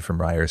kid from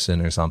Ryerson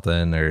or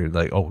something, or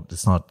like,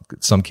 it's not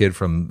some kid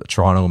from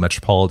Toronto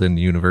Metropolitan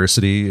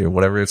University or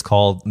whatever it's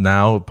called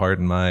now,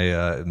 pardon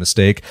my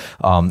mistake.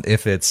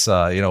 If it's,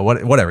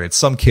 whatever, it's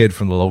some kid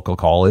from the local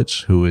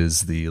college who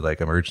is the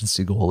like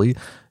emergency goalie,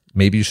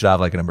 maybe you should have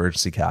like an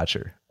emergency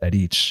catcher at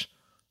each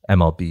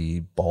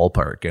MLB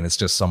ballpark. And it's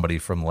just somebody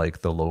from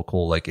like the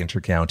local, like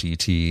intercounty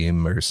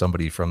team or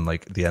somebody from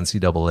like the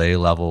NCAA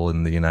level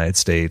in the United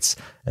States.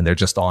 And they're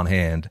just on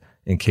hand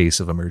in case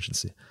of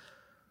emergency.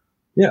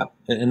 Yeah.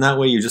 And that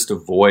way you just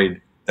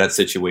avoid that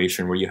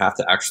situation where you have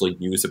to actually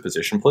use a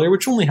position player,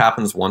 which only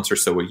happens once or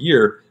so a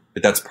year.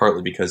 But that's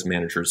partly because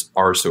managers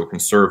are so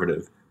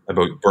conservative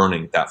about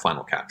burning that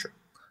final catcher.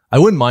 I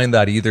wouldn't mind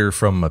that either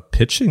from a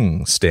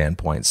pitching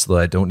standpoint, so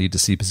that I don't need to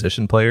see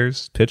position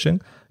players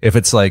pitching. If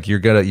it's like you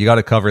got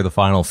to cover the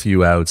final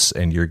few outs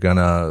and you're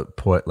gonna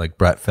put like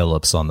Brett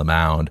Phillips on the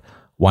mound,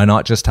 why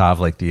not just have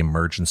like the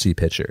emergency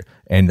pitcher?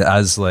 And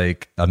as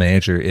like a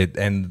manager,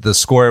 and the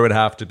score would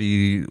have to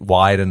be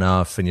wide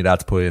enough, and you'd have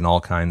to put in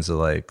all kinds of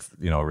like,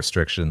 you know,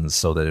 restrictions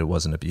so that it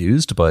wasn't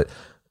abused.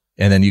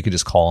 And then you could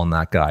just call on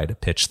that guy to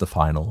pitch the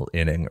final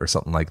inning or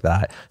something like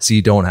that. So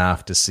you don't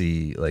have to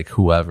see like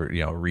whoever,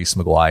 you know, Reese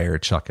McGuire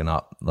chucking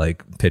up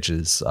like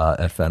pitches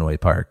at Fenway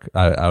Park.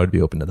 I would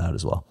be open to that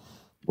as well.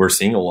 We're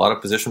seeing a lot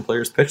of position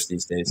players pitch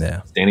these days.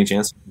 Yeah. Danny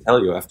Jansen can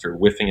tell you after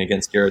whiffing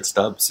against Garrett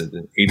Stubbs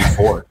in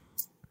 84.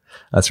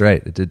 That's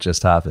right. It did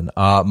just happen.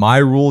 My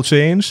rule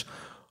change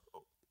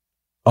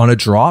on a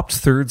dropped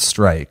third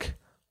strike.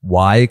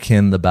 Why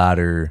can the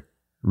batter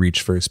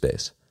reach first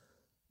base?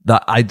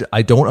 I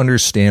don't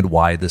understand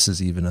why this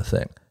is even a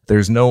thing.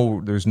 There's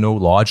no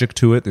logic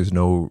to it. There's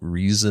no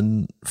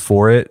reason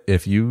for it.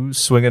 If you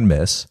swing and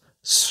miss,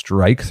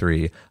 strike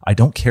 3, I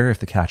don't care if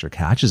the catcher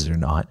catches it or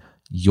not.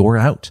 You're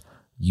out.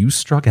 You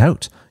struck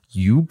out.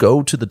 You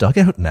go to the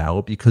dugout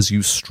now because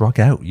you struck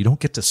out. You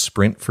don't get to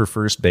sprint for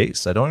first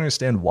base. I don't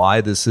understand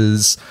why this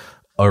is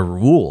a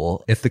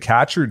rule. If the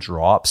catcher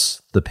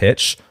drops the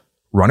pitch,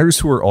 runners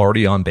who are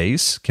already on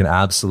base can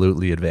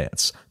absolutely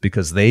advance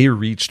because they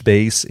reached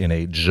base in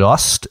a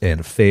just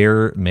and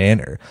fair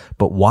manner.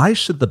 But why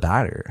should the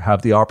batter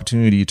have the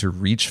opportunity to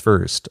reach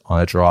first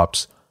on a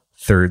dropped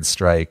third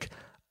strike?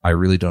 I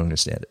really don't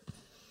understand it.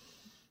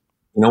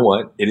 You know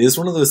what? It is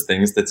one of those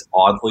things that's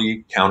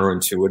oddly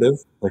counterintuitive.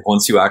 Like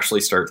once you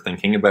actually start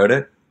thinking about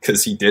it,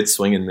 because he did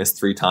swing and miss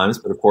 3 times,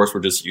 but of course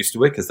we're just used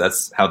to it because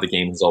that's how the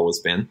game has always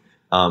been.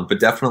 But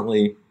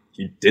definitely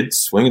he did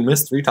swing and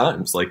miss 3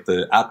 times. Like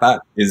the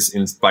at-bat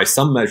is by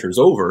some measures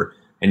over,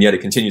 and yet it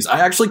continues.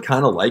 I actually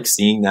kind of like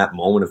seeing that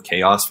moment of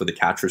chaos for the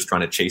catchers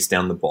trying to chase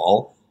down the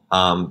ball.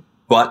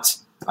 But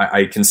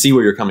I can see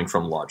where you're coming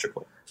from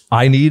logically.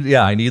 I need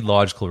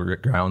logical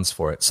grounds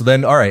for it. So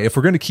then, all right, if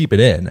we're going to keep it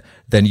in,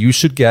 then you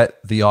should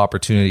get the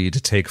opportunity to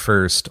take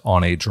first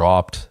on a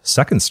dropped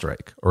second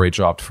strike or a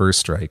dropped first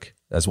strike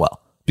as well.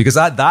 Because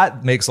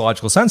that makes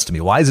logical sense to me.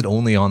 Why is it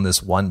only on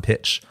this one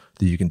pitch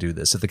that you can do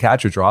this? If the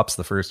catcher drops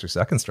the first or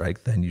second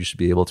strike, then you should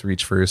be able to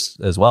reach first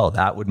as well.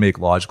 That would make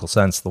logical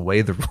sense. The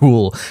way the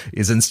rule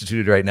is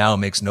instituted right now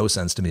makes no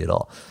sense to me at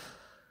all.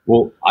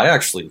 Well, I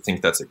actually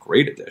think that's a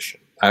great addition.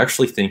 I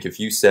actually think if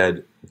you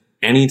said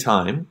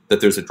anytime that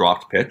there's a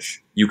dropped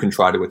pitch, you can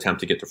try to attempt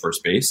to get to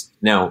first base.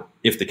 Now,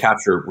 if the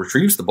catcher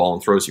retrieves the ball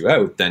and throws you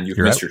out, then you've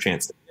missed your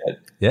chance to hit.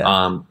 Yeah.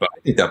 But I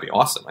think that'd be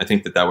awesome. I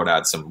think that would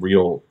add some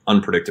real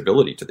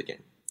unpredictability to the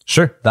game.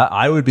 Sure, that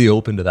I would be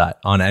open to that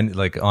on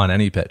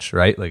any pitch,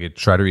 right? Like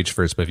try to reach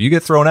first, but if you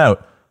get thrown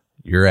out,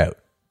 you're out.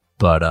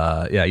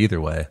 But yeah, either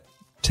way,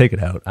 take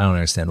it out. I don't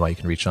understand why you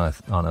can reach on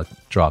a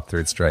drop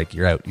third strike.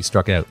 You're out. You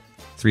struck out.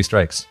 3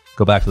 strikes.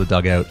 Go back to the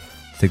dugout.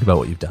 Think about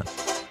what you've done.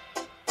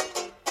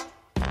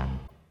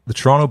 The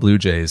Toronto Blue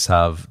Jays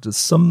have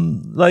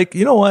some, like,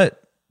 you know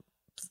what?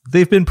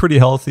 They've been pretty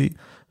healthy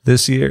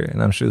this year,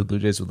 and I'm sure the Blue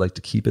Jays would like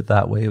to keep it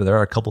that way. But there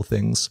are a couple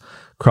things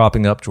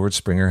cropping up. George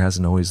Springer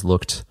hasn't always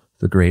looked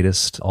the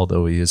greatest,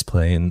 although he is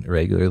playing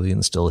regularly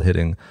and still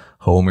hitting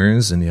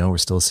homers. And, you know, we're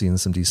still seeing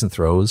some decent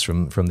throws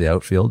from the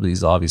outfield. But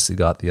he's obviously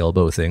got the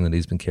elbow thing that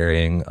he's been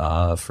carrying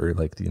for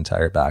like the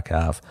entire back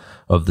half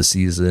of the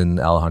season.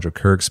 Alejandro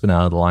Kirk's been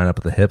out of the lineup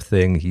with the hip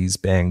thing. He's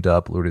banged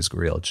up. Lourdes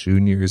Gurriel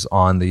Jr.'s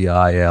on the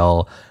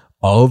IL.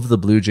 Of the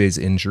Blue Jays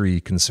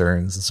injury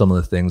concerns and some of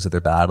the things that they're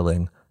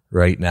battling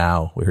right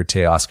now, we heard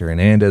Teoscar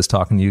Hernandez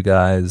talking to you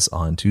guys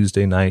on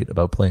Tuesday night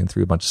about playing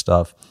through a bunch of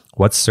stuff.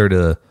 What's sort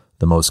of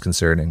the most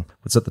concerning?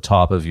 What's at the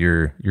top of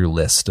your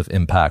list of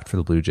impact for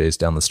the Blue Jays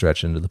down the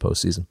stretch into the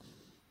postseason?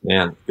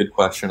 Man, good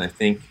question. I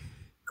think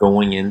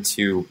going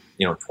into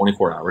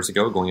 24 hours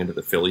ago, going into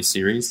the Philly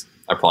series,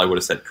 I probably would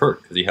have said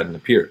Kirk because he hadn't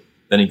appeared.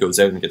 Then he goes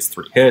out and gets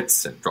 3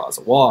 hits and draws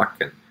a walk,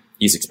 and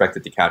he's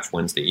expected to catch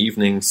Wednesday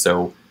evening.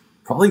 So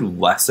probably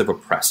less of a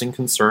pressing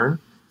concern.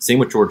 Same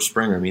with George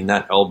Springer. I mean,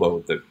 that elbow,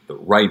 the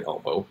right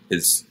elbow,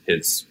 his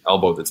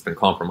elbow that's been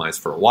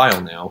compromised for a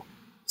while now,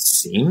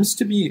 seems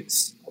to be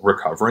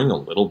recovering a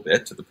little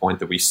bit to the point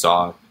that we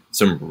saw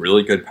some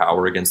really good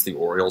power against the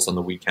Orioles on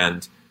the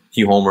weekend.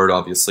 He homered,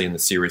 obviously, in the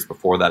series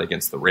before that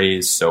against the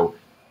Rays. So,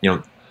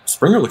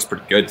 Springer looks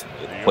pretty good to me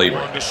at the plate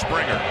right now.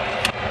 Springer.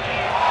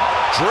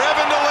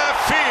 Driven to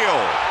left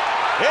field.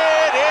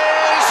 It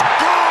is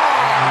gone!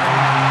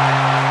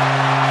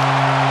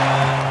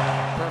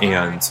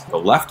 And the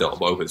left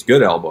elbow, his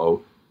good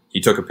elbow,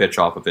 he took a pitch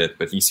off of it,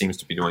 but he seems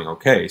to be doing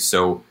okay.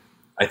 So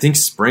I think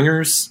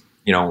Springer's,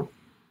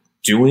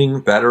 doing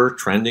better,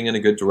 trending in a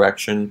good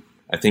direction.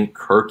 I think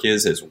Kirk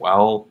is as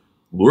well.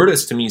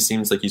 Lourdes, to me,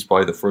 seems like he's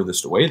probably the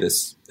furthest away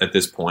at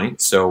this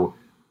point. So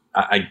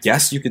I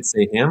guess you could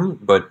say him,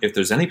 but if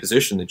there's any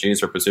position the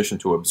Jays are positioned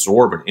to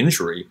absorb an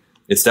injury,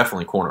 it's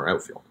definitely corner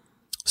outfield.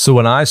 So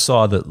when I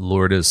saw that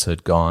Lourdes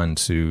had gone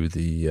to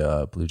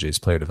the Blue Jays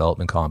player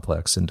development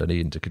complex in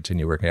Dunedin to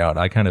continue working out,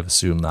 I kind of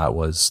assumed that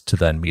was to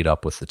then meet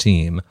up with the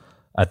team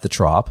at the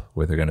Trop,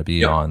 where they're going to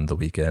be on the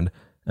weekend,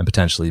 and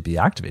potentially be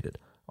activated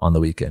on the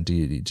weekend. Do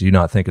you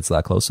not think it's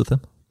that close with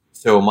him?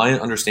 So my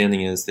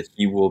understanding is that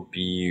he will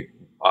be,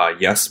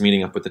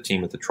 meeting up with the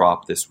team at the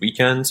Trop this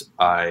weekend.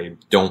 I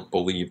don't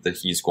believe that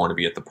he's going to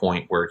be at the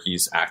point where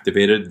he's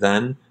activated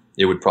then.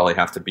 It would probably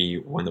have to be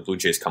when the Blue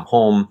Jays come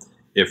home,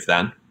 if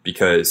then,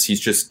 because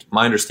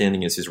my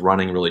understanding is his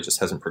running really just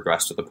hasn't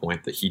progressed to the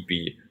point that he'd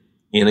be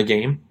in a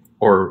game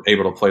or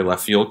able to play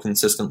left field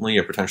consistently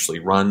or potentially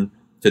run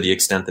to the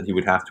extent that he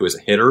would have to as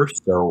a hitter.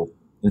 So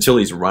until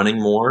he's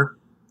running more,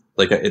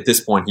 like at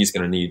this point, he's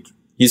going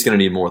to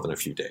need more than a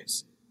few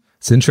days.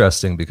 It's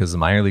interesting because the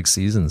minor league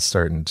season is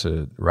starting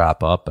to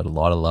wrap up at a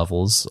lot of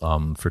levels.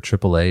 For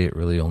AAA, it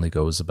really only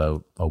goes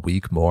about a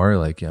week more.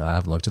 I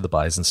haven't looked at the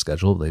Bison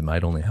schedule. They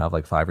might only have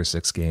 5 or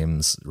 6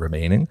 games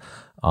remaining.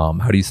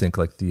 How do you think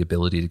the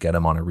ability to get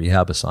him on a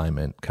rehab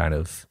assignment kind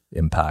of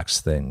impacts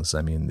things?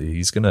 I mean,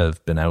 he's going to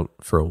have been out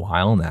for a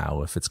while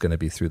now if it's going to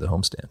be through the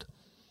homestand.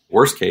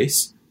 Worst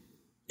case,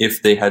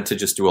 if they had to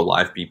just do a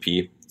live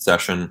BP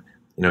session,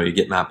 you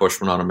get Matt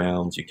Bushman on a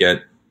mound, you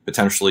get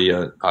potentially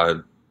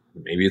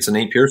maybe it's a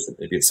Nate Pearson,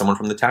 maybe it's someone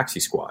from the taxi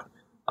squad,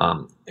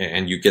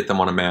 and you get them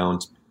on a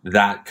mound.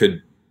 That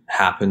could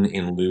happen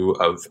in lieu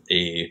of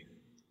a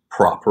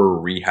proper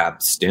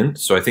rehab stint.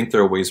 So I think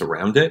there are ways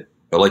around it.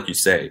 But like you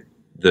say,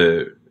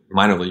 the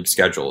minor league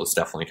schedule is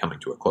definitely coming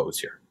to a close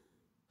here.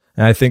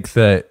 And I think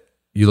that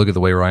you look at the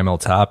way Raimel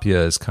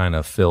Tapia is kind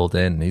of filled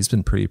in. He's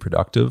been pretty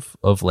productive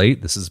of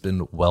late. This has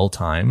been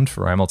well-timed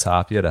for Raimel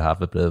Tapia to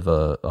have a bit of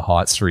a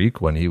hot streak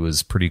when he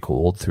was pretty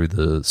cold through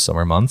the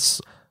summer months.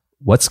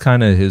 What's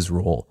kind of his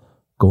role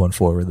going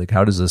forward?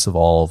 How does this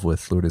evolve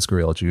with Lourdes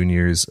Gurriel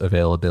Jr.'s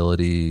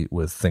availability,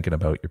 with thinking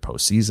about your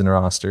postseason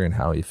roster and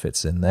how he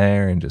fits in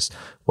there, and just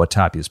what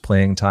Tapia's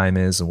playing time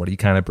is and what he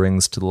kind of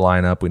brings to the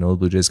lineup? We know the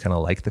Blue Jays kind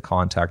of like the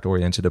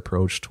contact-oriented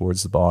approach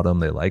towards the bottom.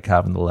 They like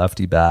having the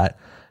lefty bat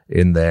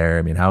in there.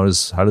 I mean, how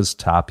does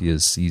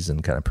Tapia's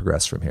season kind of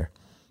progress from here?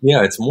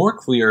 Yeah, it's more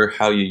clear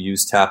how you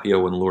use Tapia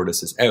when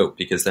Lourdes is out,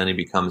 because then he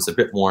becomes a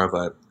bit more of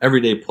a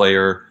everyday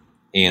player,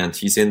 and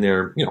he's in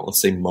there, let's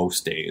say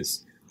most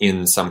days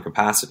in some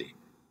capacity.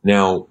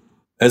 Now,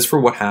 as for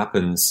what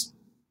happens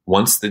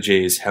once the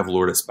Jays have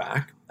Lourdes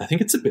back, I think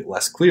it's a bit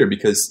less clear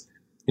because,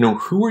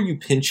 who are you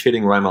pinch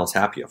hitting Raimel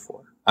Tapia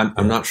for?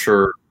 I'm not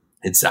sure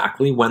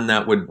exactly when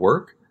that would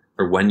work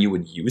or when you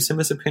would use him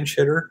as a pinch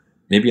hitter.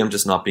 Maybe I'm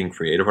just not being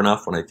creative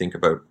enough when I think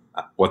about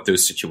what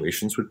those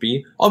situations would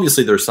be.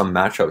 Obviously, there's some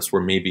matchups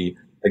where maybe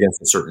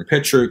against a certain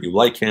pitcher, you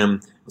like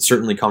him,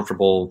 certainly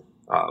comfortable,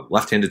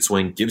 left-handed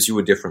swing, gives you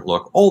a different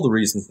look, all the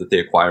reasons that they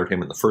acquired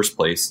him in the first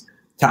place.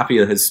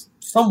 Tapia has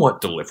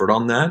somewhat delivered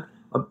on that,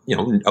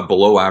 a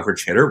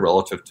below-average hitter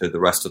relative to the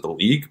rest of the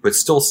league, but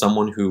still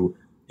someone who,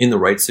 in the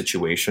right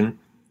situation,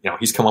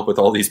 he's come up with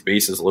all these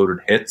bases-loaded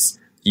hits.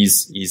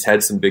 He's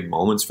had some big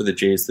moments for the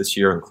Jays this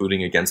year,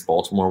 including against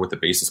Baltimore with the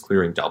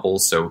bases-clearing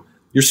doubles. So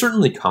you're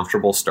certainly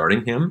comfortable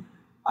starting him.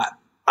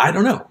 I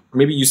don't know.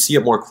 Maybe you see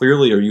it more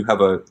clearly, or you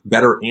have a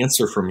better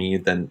answer for me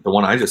than the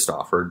one I just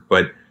offered.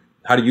 But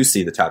how do you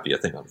see the Tapia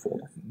thing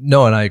unfolding?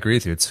 No, and I agree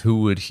with you. It's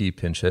who would he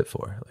pinch hit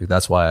for?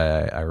 That's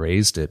why I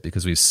raised it,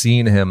 because we've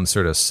seen him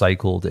sort of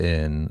cycled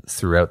in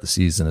throughout the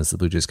season as the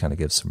Blue Jays kind of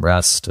give some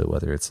rest to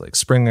whether it's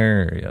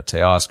Springer, or,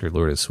 Teoscar,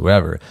 Lourdes,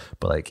 whoever.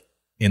 But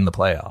in the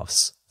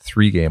playoffs,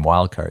 3-game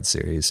wildcard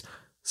series,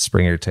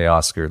 Springer,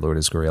 Teoscar,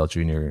 Lourdes Gurriel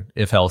Jr.,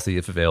 if healthy,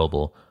 if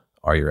available,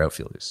 are your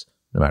outfielders,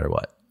 no matter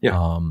what.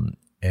 Yeah.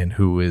 And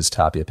who is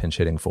Tapia pinch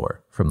hitting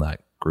for from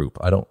that group?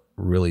 I don't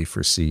really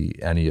foresee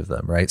any of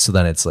them, right? So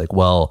then it's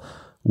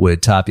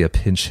would Tapia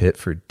pinch hit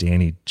for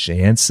Danny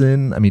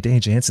Jansen? I mean, Danny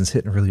Jansen's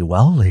hitting really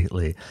well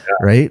lately,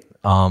 right?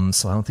 So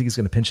I don't think he's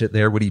going to pinch hit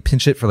there. Would he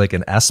pinch hit for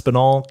an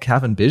Espinal?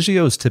 Cavan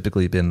Biggio's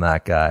typically been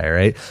that guy,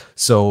 right?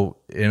 So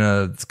in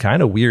a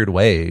kind of weird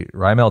way,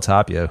 Raimel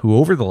Tapia, who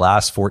over the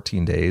last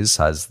 14 days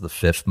has the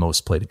 5th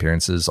most plate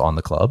appearances on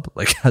the club,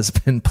 has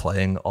been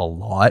playing a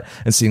lot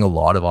and seeing a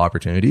lot of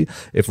opportunity.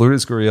 If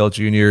Lourdes Gurriel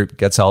Jr.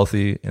 gets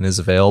healthy and is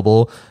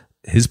available,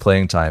 his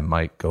playing time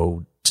might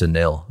go to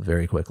nil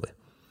very quickly.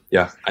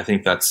 Yeah, I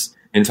think that's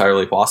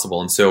entirely possible.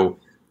 And so,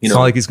 it's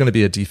not like he's going to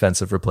be a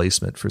defensive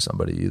replacement for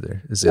somebody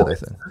either, is the other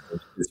thing.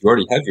 You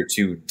already have your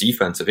 2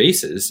 defensive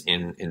aces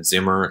in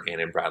Zimmer and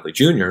in Bradley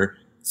Jr.,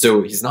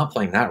 so he's not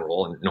playing that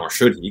role, and nor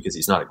should he, because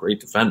he's not a great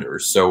defender.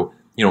 So,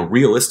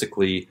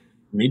 realistically,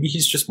 maybe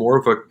he's just more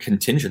of a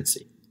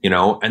contingency,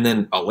 and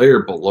then a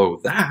layer below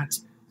that,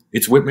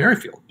 it's Whit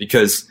Merrifield,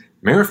 because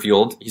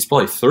Merrifield, he's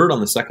probably 3rd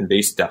on the second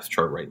base depth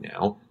chart right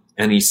now,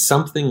 and he's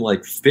something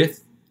like 5th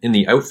in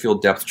the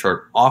outfield depth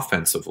chart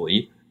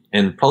offensively,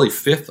 and probably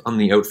 5th on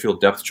the outfield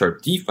depth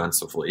chart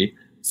defensively.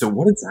 So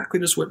what exactly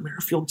does Whit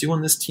Merrifield do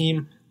on this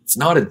team? It's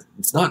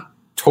not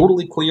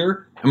totally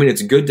clear. I mean,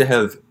 it's good to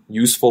have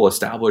useful,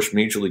 established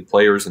major league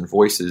players and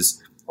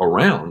voices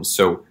around.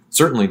 So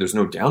certainly there's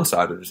no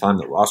downside at a time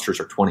that rosters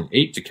are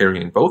 28 to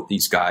carrying both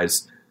these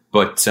guys.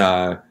 But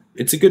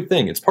it's a good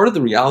thing. It's part of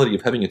the reality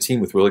of having a team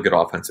with really good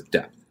offensive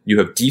depth. You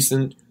have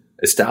decent,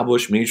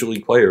 established major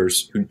league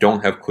players who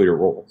don't have clear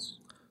roles.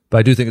 But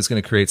I do think it's going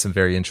to create some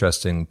very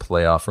interesting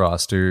playoff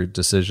roster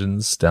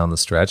decisions down the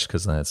stretch,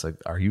 because then it's like,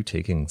 are you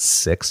taking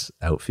 6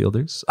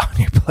 outfielders on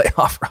your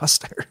playoff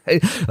roster?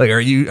 Right? Like, are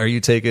you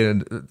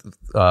taking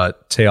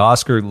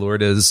Teoscar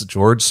Lourdes,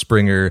 George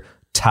Springer,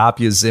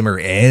 Tapia Zimmer,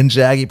 and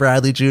Jackie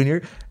Bradley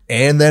Jr.?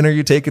 And then are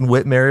you taking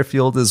Whit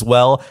Merrifield as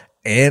well?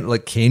 And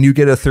like, can you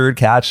get a third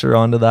catcher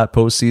onto that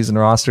postseason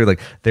roster?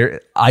 Like,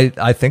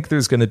 I think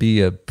there's going to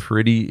be a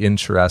pretty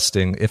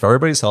interesting, if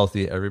everybody's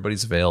healthy,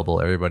 everybody's available,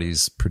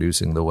 everybody's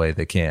producing the way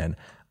they can.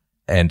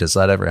 And does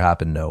that ever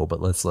happen? No, but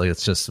let's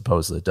just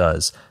suppose that it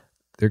does.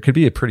 There could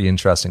be a pretty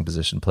interesting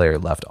position player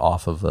left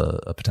off of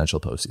a potential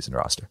postseason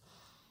roster.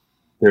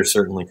 There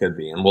certainly could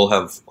be, and we'll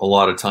have a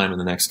lot of time in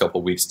the next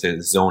couple of weeks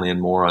to zone in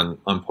more on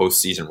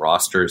postseason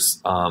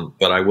rosters.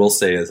 But I will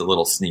say, as a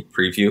little sneak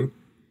preview,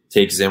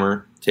 take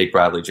Zimmer, take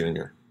Bradley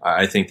Jr.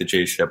 I think the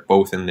Jays should have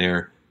both in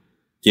there.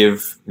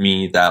 Give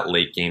me that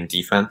late game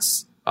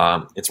defense.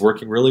 It's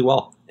working really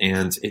well,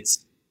 and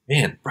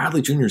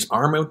Bradley Jr.'s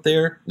arm out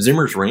there,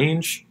 Zimmer's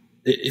range.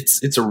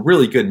 It's a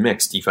really good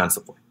mix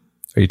defensively.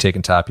 Are you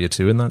taking Tapia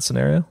too in that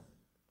scenario?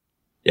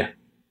 Yeah,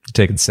 you're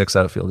taking 6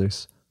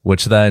 outfielders,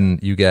 which then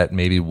you get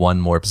maybe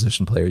one more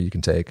position player you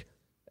can take.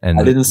 And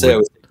I didn't say I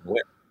was taking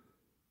Whit.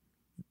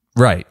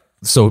 Right.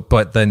 So,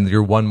 but then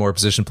your one more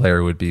position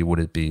player would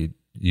it be?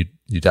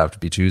 You'd have to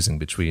be choosing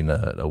between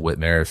a Whit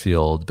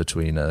Merrifield,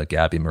 between a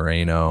Gabby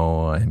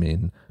Moreno. I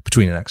mean,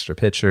 between an extra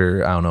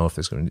pitcher. I don't know if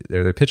are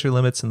there pitcher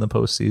limits in the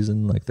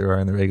postseason like there are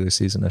in the regular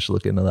season. I should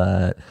look into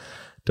that.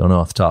 Don't know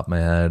off the top of my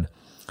head.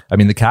 I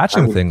mean, the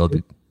catching thing will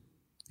be.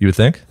 You would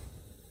think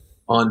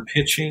on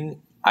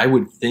pitching, I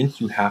would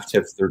think you have to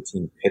have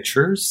 13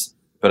 pitchers,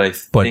 but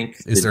think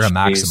is there a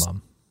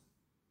maximum?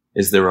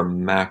 Is there a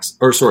max?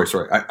 Or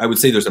sorry. I would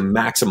say there's a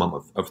maximum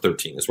of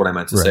 13. Is what I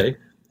meant to say.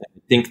 I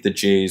think the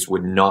Jays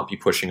would not be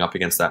pushing up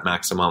against that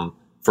maximum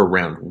for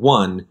round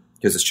 1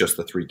 because it's just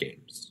the 3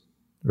 games.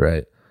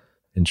 Right.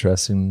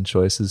 Interesting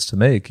choices to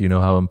make. You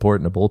know how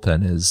important a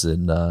bullpen is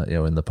in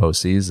in the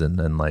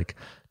postseason, and like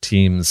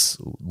teams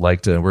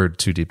like to. We're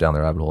too deep down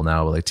the rabbit hole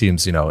now. But like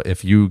teams,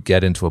 if you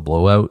get into a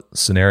blowout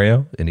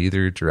scenario in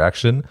either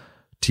direction,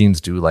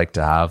 teams do like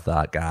to have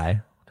that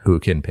guy who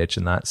can pitch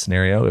in that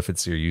scenario, if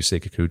it's your Yusei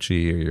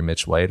Kikuchi or your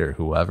Mitch White or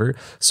whoever.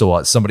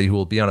 So somebody who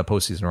will be on a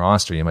postseason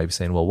roster, you might be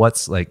saying, well,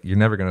 you're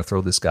never going to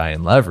throw this guy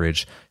in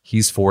leverage.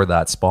 He's for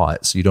that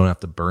spot. So you don't have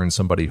to burn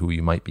somebody who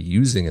you might be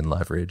using in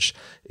leverage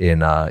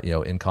in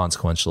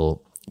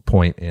inconsequential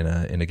point in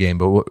a game.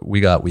 But we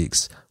got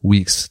weeks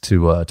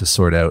to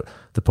sort out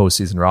the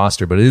postseason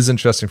roster. But it is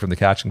interesting from the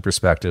catching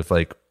perspective,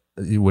 like,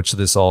 which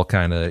this all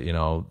kind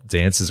of,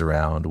 dances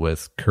around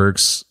with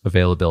Kirk's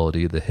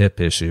availability, the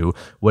hip issue,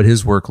 what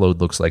his workload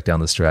looks like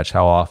down the stretch,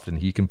 how often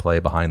he can play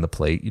behind the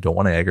plate. You don't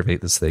want to aggravate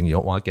this thing. You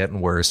don't want it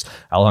getting worse.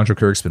 Alejandro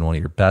Kirk's been one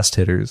of your best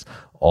hitters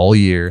all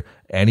year.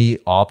 Any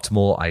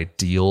optimal,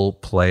 ideal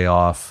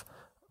playoff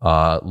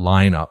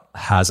lineup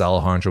has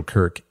Alejandro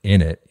Kirk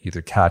in it,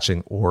 either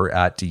catching or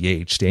at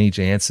DH. Danny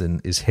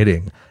Jansen is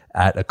hitting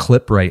at a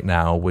clip right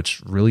now,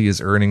 which really is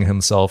earning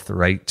himself the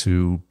right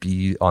to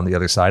be on the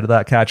other side of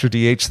that catcher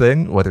DH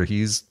thing, whether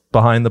he's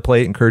behind the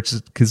plate and Kirk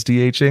is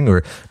DHing,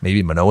 or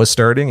maybe Manoah's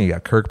starting. You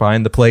got Kirk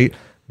behind the plate.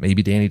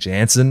 Maybe Danny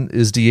Jansen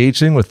is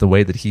DHing with the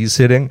way that he's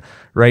hitting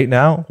right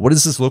now. What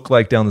does this look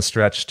like down the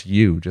stretch to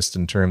you, just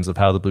in terms of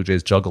how the Blue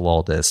Jays juggle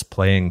all this,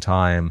 playing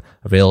time,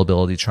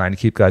 availability, trying to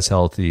keep guys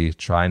healthy,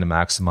 trying to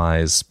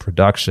maximize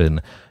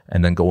production,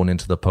 and then going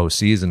into the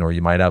postseason, or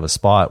you might have a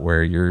spot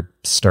where you're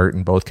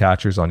starting both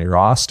catchers on your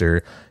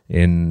roster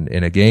in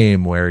a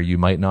game where you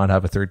might not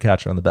have a third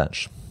catcher on the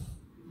bench?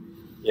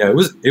 Yeah,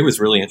 it was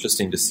really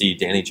interesting to see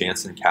Danny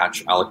Jansen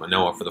catch Alek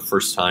Manoah for the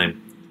first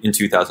time in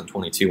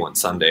 2022 on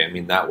Sunday. I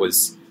mean, that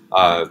was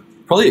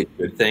probably a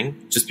good thing,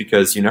 just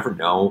because you never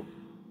know.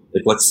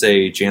 Like, let's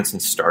say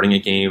Jansen's starting a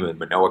game and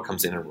Manoah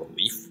comes in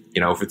relief.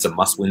 If it's a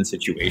must-win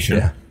situation,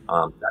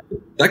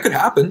 that could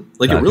happen.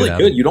 Like, it really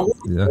could. You don't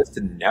want guys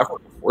to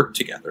never work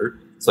together.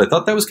 So I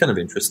thought that was kind of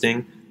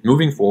interesting.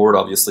 Moving forward,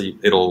 obviously,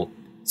 it'll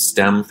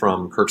stem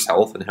from Kirk's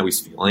health and how he's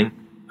feeling.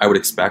 I would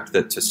expect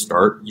that to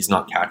start, he's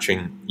not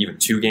catching even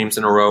 2 games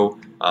in a row.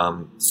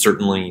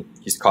 Certainly,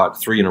 he's caught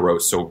 3 in a row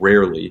so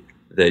rarely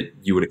that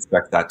you would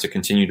expect that to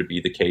continue to be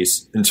the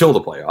case until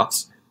the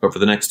playoffs. But for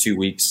the next 2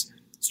 weeks,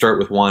 start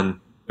with 1,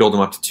 build him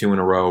up to 2 in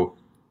a row.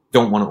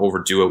 Don't want to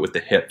overdo it with the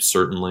hip,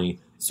 certainly.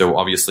 So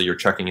obviously you're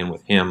checking in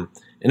with him.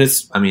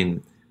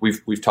 And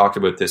we've talked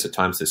about this at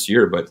times this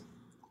year, but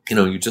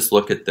you just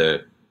look at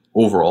the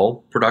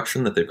overall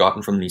production that they've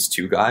gotten from these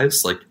 2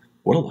 guys. Like,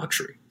 what a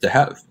luxury to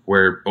have,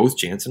 where both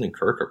Jansen and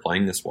Kirk are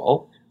playing this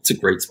well. It's a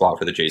great spot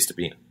for the Jays to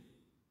be in.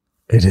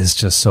 It is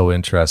just so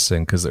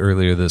interesting because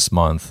earlier this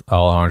month,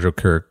 Alejandro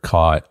Kirk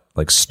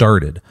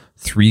started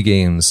 3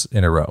 games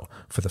in a row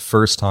for the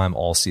first time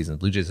all season.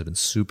 Blue Jays have been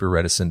super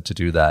reticent to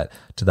do that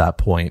to that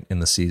point in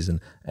the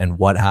season. And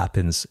what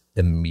happens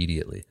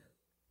immediately?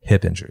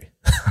 hip injury.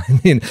 I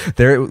mean,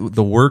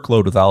 the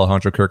workload with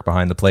Alejandro Kirk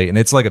behind the plate, and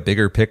it's like a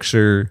bigger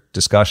picture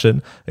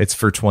discussion. It's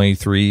for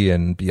 23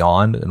 and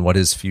beyond, and what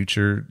his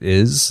future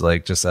is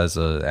like, just as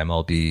a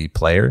MLB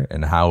player,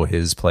 and how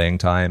his playing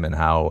time and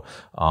how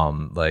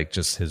like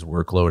just his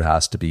workload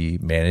has to be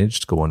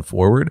managed going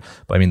forward.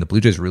 But I mean, the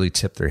Blue Jays really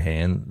tipped their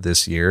hand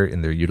this year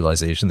in their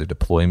utilization, their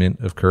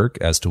deployment of Kirk,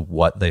 as to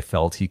what they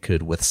felt he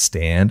could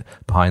withstand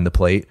behind the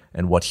plate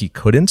and what he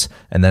couldn't.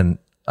 And then,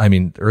 I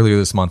mean, earlier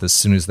this month, as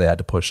soon as they had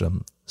to push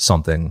him,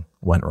 something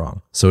went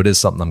wrong. So it is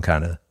something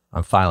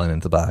I'm filing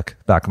into the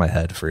back of my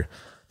head for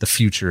the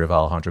future of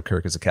Alejandro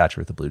Kirk as a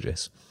catcher with the Blue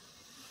Jays.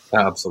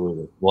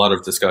 Absolutely. A lot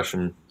of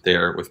discussion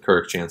there with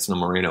Kirk, Jansen,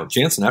 and Moreno.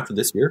 Jansen, after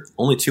this year,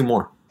 only 2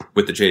 more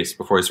with the Jays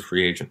before he's a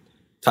free agent.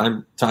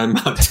 Time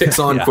ticks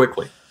on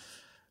quickly.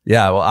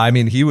 Yeah, well, I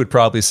mean, he would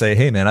probably say,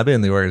 hey, man, I've been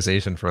in the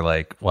organization for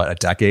like, a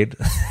decade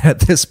at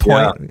this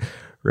point,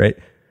 right?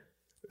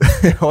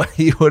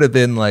 He would have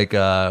been like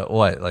a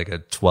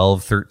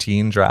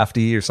 12-13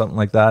 draftee or something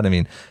like that. I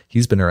mean, he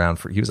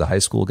was a high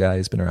school guy.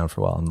 He's been around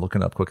for a while. I'm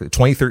looking up quickly.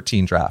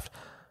 2013 draft.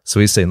 So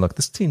he's saying, look,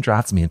 this team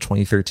drafts me in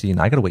 2013.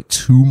 I got to wait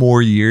 2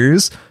 more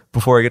years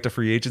before I get to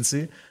free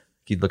agency.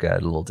 He'd look at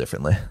it a little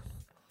differently.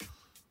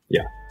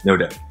 Yeah, no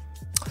doubt.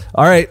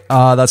 All right,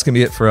 that's going to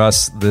be it for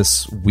us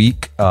this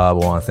week. We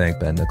want to thank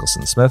Ben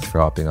Nicholson-Smith for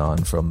hopping on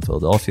from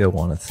Philadelphia. We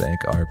want to thank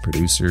our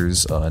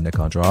producers, Nick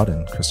Andrade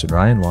and Kristen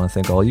Ryan. We want to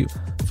thank all you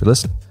for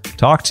listening.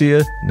 Talk to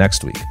you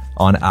next week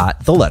on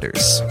At The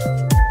Letters.